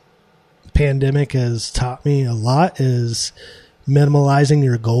this pandemic has taught me a lot is minimalizing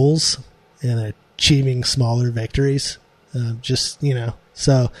your goals and achieving smaller victories.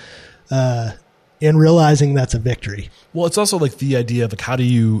 So and realizing that's a victory. Well, it's also like the idea of like, how do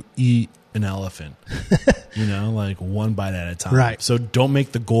you eat an elephant? Like one bite at a time. Right. So don't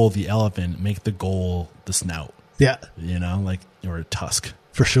make the goal the elephant, make the goal the snout, Yeah, or a tusk,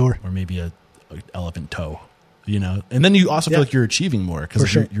 for sure. or maybe a elephant toe, and then you also feel like you're achieving more because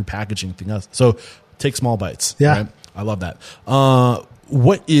sure. you're packaging things else. So take small bites. Yeah. Right? I love that.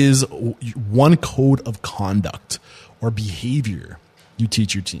 What is one code of conduct or behavior you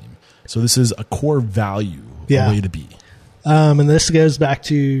teach your team? So this is a core value, a way to be. And this goes back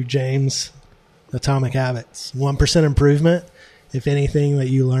to James' Atomic Habits. 1% improvement. If anything that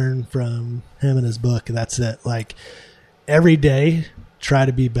you learn from him in his book, that's it. Like every day, try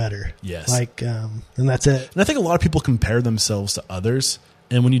to be better. Yes. And that's it. And I think a lot of people compare themselves to others.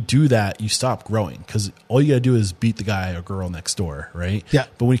 And when you do that, you stop growing because all you got to do is beat the guy or girl next door, right? Yeah.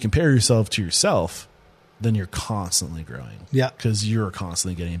 But when you compare yourself to yourself, then you're constantly growing. Yeah. Because you're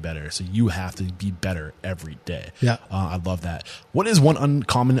constantly getting better. So you have to be better every day. Yeah. I love that. What is one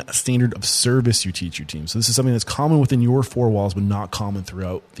uncommon standard of service you teach your team? So this is something that's common within your four walls, but not common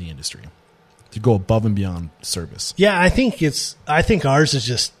throughout the industry. To go above and beyond service. Yeah, I think ours is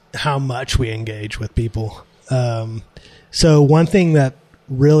just how much we engage with people. So one thing that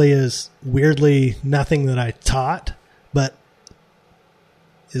really is weirdly nothing that I taught, but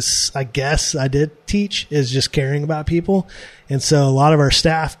is, I guess I did teach, is just caring about people. And so a lot of our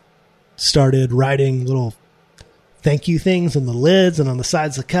staff started writing little thank you things on the lids and on the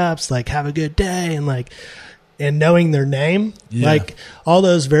sides of the cups, like have a good day, and knowing their name. Yeah. Like all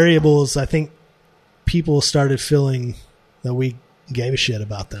those variables, I think people started feeling that we gave a shit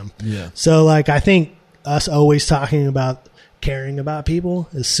about them. Yeah. So like I think us always talking about caring about people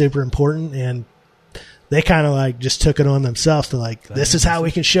is super important, and they kind of like just took it on themselves to like, this is how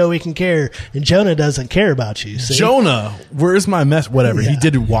we can show we can care. And Jonah doesn't care about you. See? Jonah, where's my mess? Whatever. Yeah. He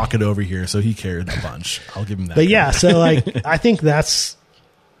did walk it over here, so he cared a bunch. I'll give him that. But credit. yeah, so like I think that's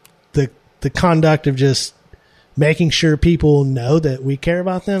the conduct of just making sure people know that we care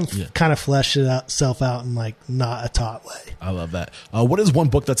about them, kind of flesh itself out in like not a taught way. I love that. What is one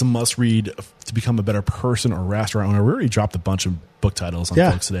book that's a must read to become a better person or restaurant owner? We already dropped a bunch of book titles on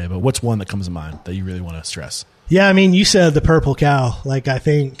folks today, but what's one that comes to mind that you really want to stress? Yeah, I mean, you said The Purple Cow. Like, I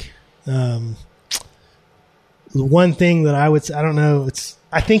think the one thing that I don't know,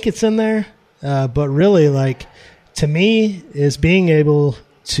 I think it's in there, but really, like, to me, is being able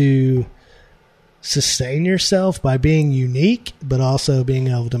to sustain yourself by being unique, but also being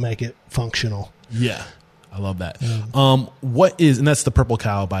able to make it functional. Yeah. I love that. And that's The Purple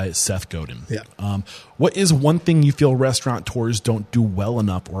Cow by Seth Godin. Yeah. What is one thing you feel restaurateurs don't do well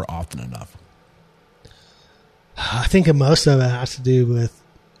enough or often enough? I think most of it has to do with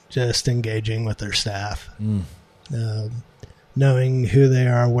just engaging with their staff, knowing who they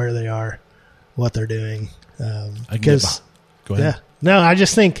are, where they are, what they're doing. Go ahead. Yeah, no, I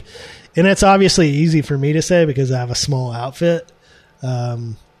just think, and it's obviously easy for me to say because I have a small outfit,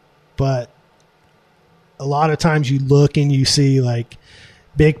 but a lot of times you look and you see like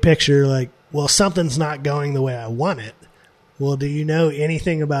big picture, like, well, something's not going the way I want it. Well, do you know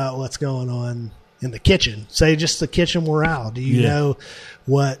anything about what's going on in the kitchen? Say just the kitchen morale. Do you know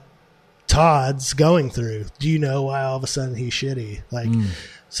what Todd's going through? Do you know why all of a sudden he's shitty? Like,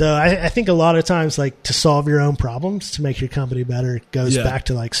 so I think a lot of times, like, to solve your own problems, to make your company better, it goes back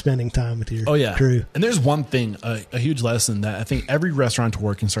to like spending time with your crew. And there's one thing, a huge lesson that I think every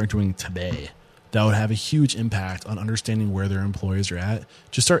restaurateur can start doing today that would have a huge impact on understanding where their employees are at.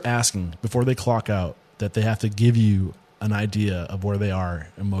 Just start asking before they clock out that they have to give you an idea of where they are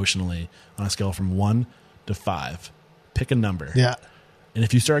emotionally on a scale from 1 to 5. Pick a number. Yeah. And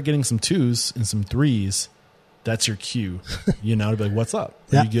if you start getting some 2s and some 3s, that's your cue, to be like, what's up?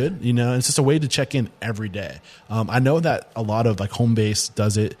 Are you good? And it's just a way to check in every day. I know that a lot of like Homebase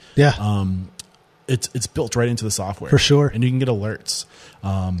does it. Yeah. It's built right into the software. For sure. And you can get alerts.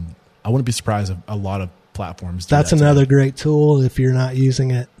 I wouldn't be surprised if a lot of platforms do That's that another great tool. If you're not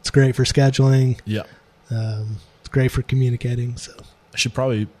using it, it's great for scheduling. Yeah. It's great for communicating. So I should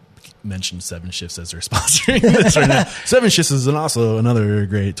probably mention 7 Shifts as they're sponsoring this right now. 7 Shifts is also another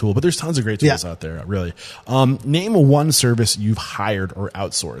great tool, but there's tons of great tools out there, really. Name one service you've hired or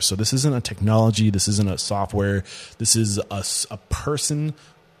outsourced. So this isn't a technology. This isn't a software. This is a person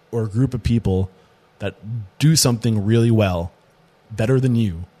or a group of people that do something really well, better than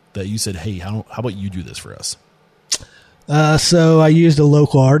you, that you said, hey, how about you do this for us? So I used a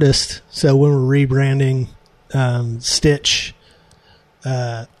local artist. So when we're rebranding Stitch,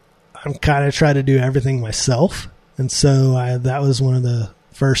 I'm kind of trying to do everything myself. And so that was one of the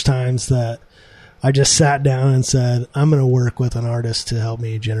first times that I just sat down and said, I'm going to work with an artist to help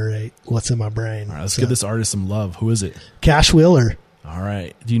me generate what's in my brain. All right, let's give this artist some love. Who is it? Cash Wheeler. All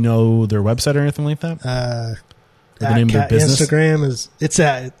right. Do you know their website or anything like that? Or the name of their business? Instagram it's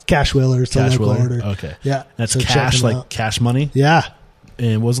at Cash Wheeler. It's Cash a local Wheeler. order. Okay. Yeah. That's so cash, like cash money? Yeah.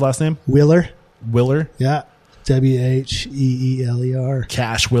 And what was the last name? Wheeler. Willer? Yeah. Wheeler.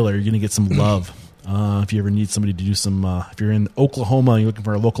 Cash Wheeler. You're going to get some love. If you ever need somebody to do some, if you're in Oklahoma and you're looking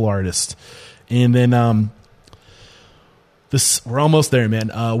for a local artist. And then we're almost there, man.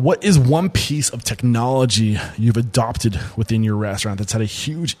 What is one piece of technology you've adopted within your restaurant that's had a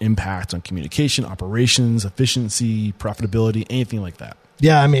huge impact on communication, operations, efficiency, profitability, anything like that?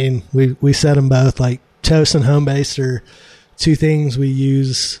 Yeah, I mean, we said them both. Like Toast and Homebase are two things we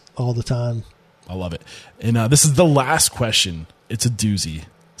use all the time. I love it. And this is the last question. It's a doozy.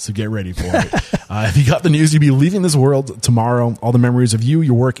 So get ready for it. If you got the news, you'd be leaving this world tomorrow. All the memories of you,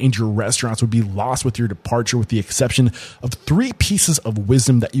 your work, and your restaurants would be lost with your departure, with the exception of 3 pieces of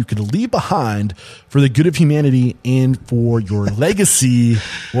wisdom that you could leave behind for the good of humanity and for your legacy.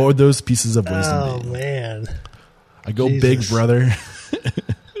 What would those pieces of wisdom be? Oh, man. I go big, brother.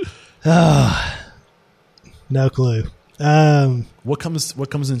 No clue. What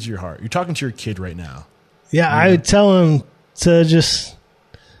comes into your heart? You're talking to your kid right now. Yeah, I would tell him to just...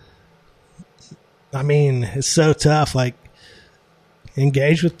 I mean, it's so tough. Like,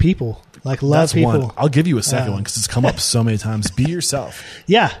 engage with people. Like, love That's people. one. I'll give you a second one because it's come up so many times. Be yourself.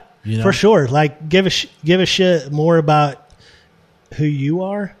 Yeah, You know? for sure. Like, give a shit more about who you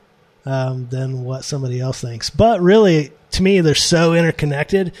are than what somebody else thinks. But really, to me, they're so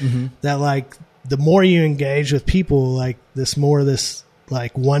interconnected that, like, the more you engage with people, like, this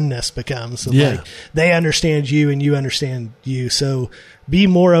like oneness becomes. So like they understand you and you understand you. So be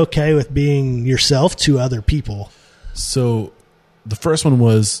more okay with being yourself to other people. So the first one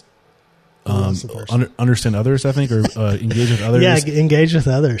was understand others, I think, or engage with others. Yeah, engage with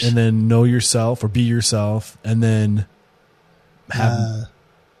others. And then know yourself or be yourself. And then I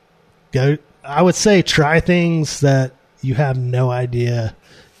would say try things that you have no idea.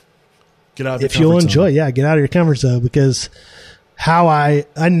 Get out of if you'll enjoy. Yeah, get out of your comfort zone, because I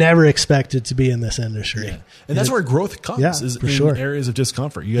never expected to be in this industry. Yeah. And that's where growth comes, is in areas of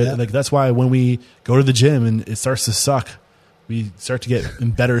discomfort. Like, that's why when we go to the gym and it starts to suck, we start to get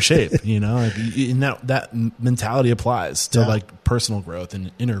in better shape, like, and that mentality applies to like personal growth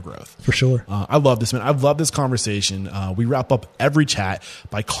and inner growth. For sure. I love this, man. I love this conversation. We wrap up every chat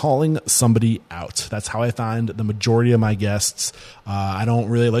by calling somebody out. That's how I find the majority of my guests. I don't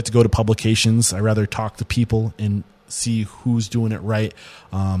really like to go to publications. I rather talk to people and see who's doing it right.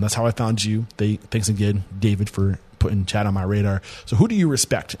 That's how I found you. Thanks again, David, for putting Chad on my radar. So who do you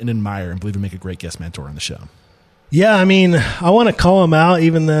respect and admire and believe would make a great guest mentor on the show? Yeah, I mean, I want to call him out,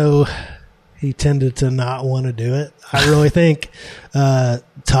 even though he tended to not want to do it. I really think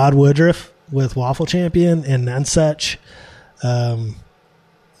Todd Woodruff with Waffle Champion and Nunsuch.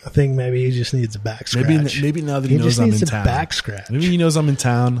 I think maybe he just needs a back scratch. Maybe now that he knows I'm in town. Back scratch. Maybe he knows I'm in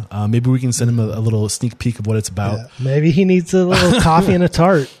town. Maybe we can send him a little sneak peek of what it's about. Yeah, maybe he needs a little coffee and a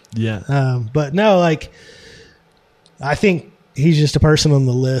tart. Yeah. But no, like, I think he's just a person on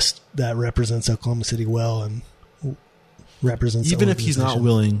the list that represents Oklahoma City well and represents. Even if he's not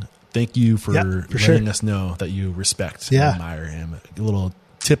willing, thank you for letting us know that you respect and admire him. A little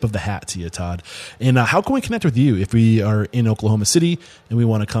tip of the hat to you, Todd. And how can we connect with you if we are in Oklahoma City and we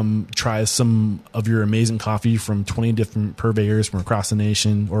want to come try some of your amazing coffee from 20 different purveyors from across the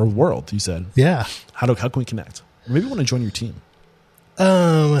nation or world, you said? Yeah. How can we connect? Maybe we want to join your team.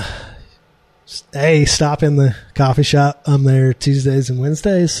 Stop in the coffee shop. I'm there Tuesdays and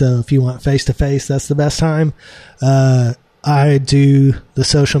Wednesdays. So if you want face-to-face, that's the best time. I do the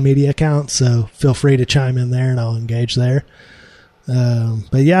social media account, so feel free to chime in there and I'll engage there.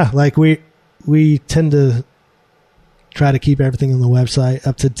 But yeah, like we tend to try to keep everything on the website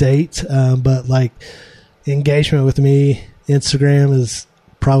up to date. But like engagement with me, Instagram is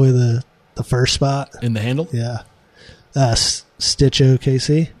probably the first spot. In the handle? Yeah. Stitch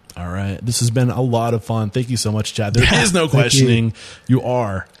OKC. All right. This has been a lot of fun. Thank you so much, Chad. There is no questioning. You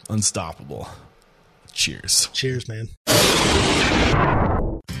are unstoppable. Cheers. Cheers, man.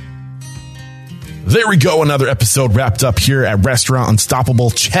 There we go. Another episode wrapped up here at Restaurant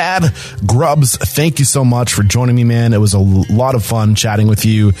Unstoppable. Chad Grubbs, thank you so much for joining me, man. It was a lot of fun chatting with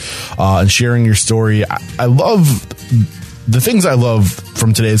you and sharing your story. I love the things I love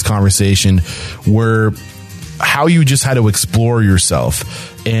from today's conversation were how you just had to explore yourself.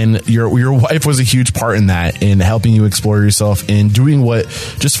 And your wife was a huge part in that, in helping you explore yourself and doing what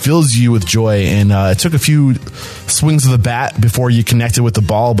just fills you with joy. And it took a few swings of the bat before you connected with the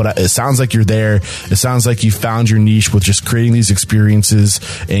ball, but it sounds like you're there. It sounds like you found your niche with just creating these experiences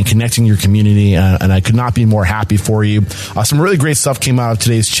and connecting your community. And I could not be more happy for you. Some really great stuff came out of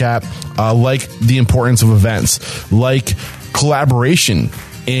today's chat, like the importance of events, like collaboration,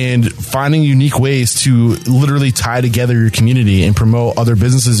 and finding unique ways to literally tie together your community and promote other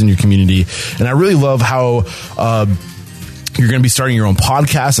businesses in your community. And I really love how you're going to be starting your own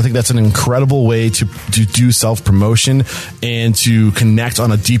podcast. I think that's an incredible way to do self-promotion and to connect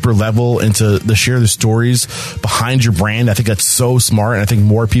on a deeper level and to share the stories behind your brand. I think that's so smart. And I think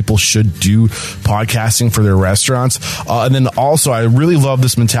more people should do podcasting for their restaurants. And then also, I really love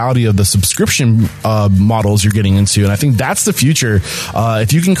this mentality of the subscription models you're getting into. And I think that's the future.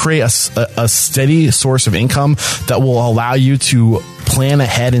 If you can create a steady source of income that will allow you to plan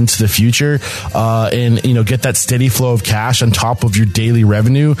ahead into the future, and get that steady flow of cash on top of your daily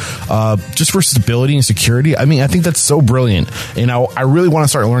revenue, just for stability and security. I mean, I think that's so brilliant. And I really want to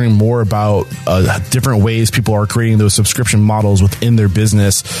start learning more about different ways people are creating those subscription models within their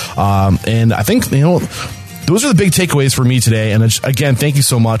business. And I think, those are the big takeaways for me today. And again, thank you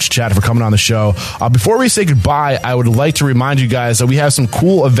so much, Chad, for coming on the show. Before we say goodbye, I would like to remind you guys that we have some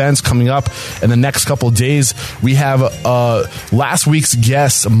cool events coming up in the next couple of days. We have last week's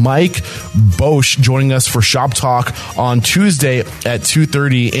guest, Mike Bosch, joining us for Shop Talk on Tuesday at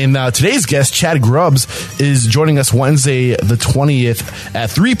 2:30. And today's guest, Chad Grubbs, is joining us Wednesday the 20th at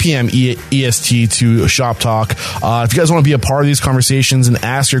 3 p.m. EST to Shop Talk. If you guys want to be a part of these conversations and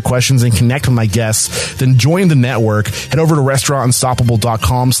ask your questions and connect with my guests, then join the network. Head over to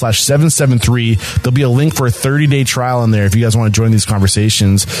restaurantunstoppable.com/773. There'll be a link for a 30-day trial in there if you guys want to join these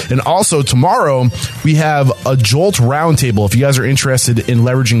conversations. And also tomorrow we have a Jolt roundtable. If you guys are interested in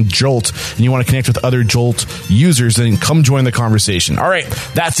leveraging Jolt and you want to connect with other Jolt users, then come join the conversation. All right,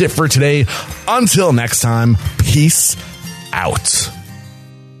 that's it for today. Until next time, peace out.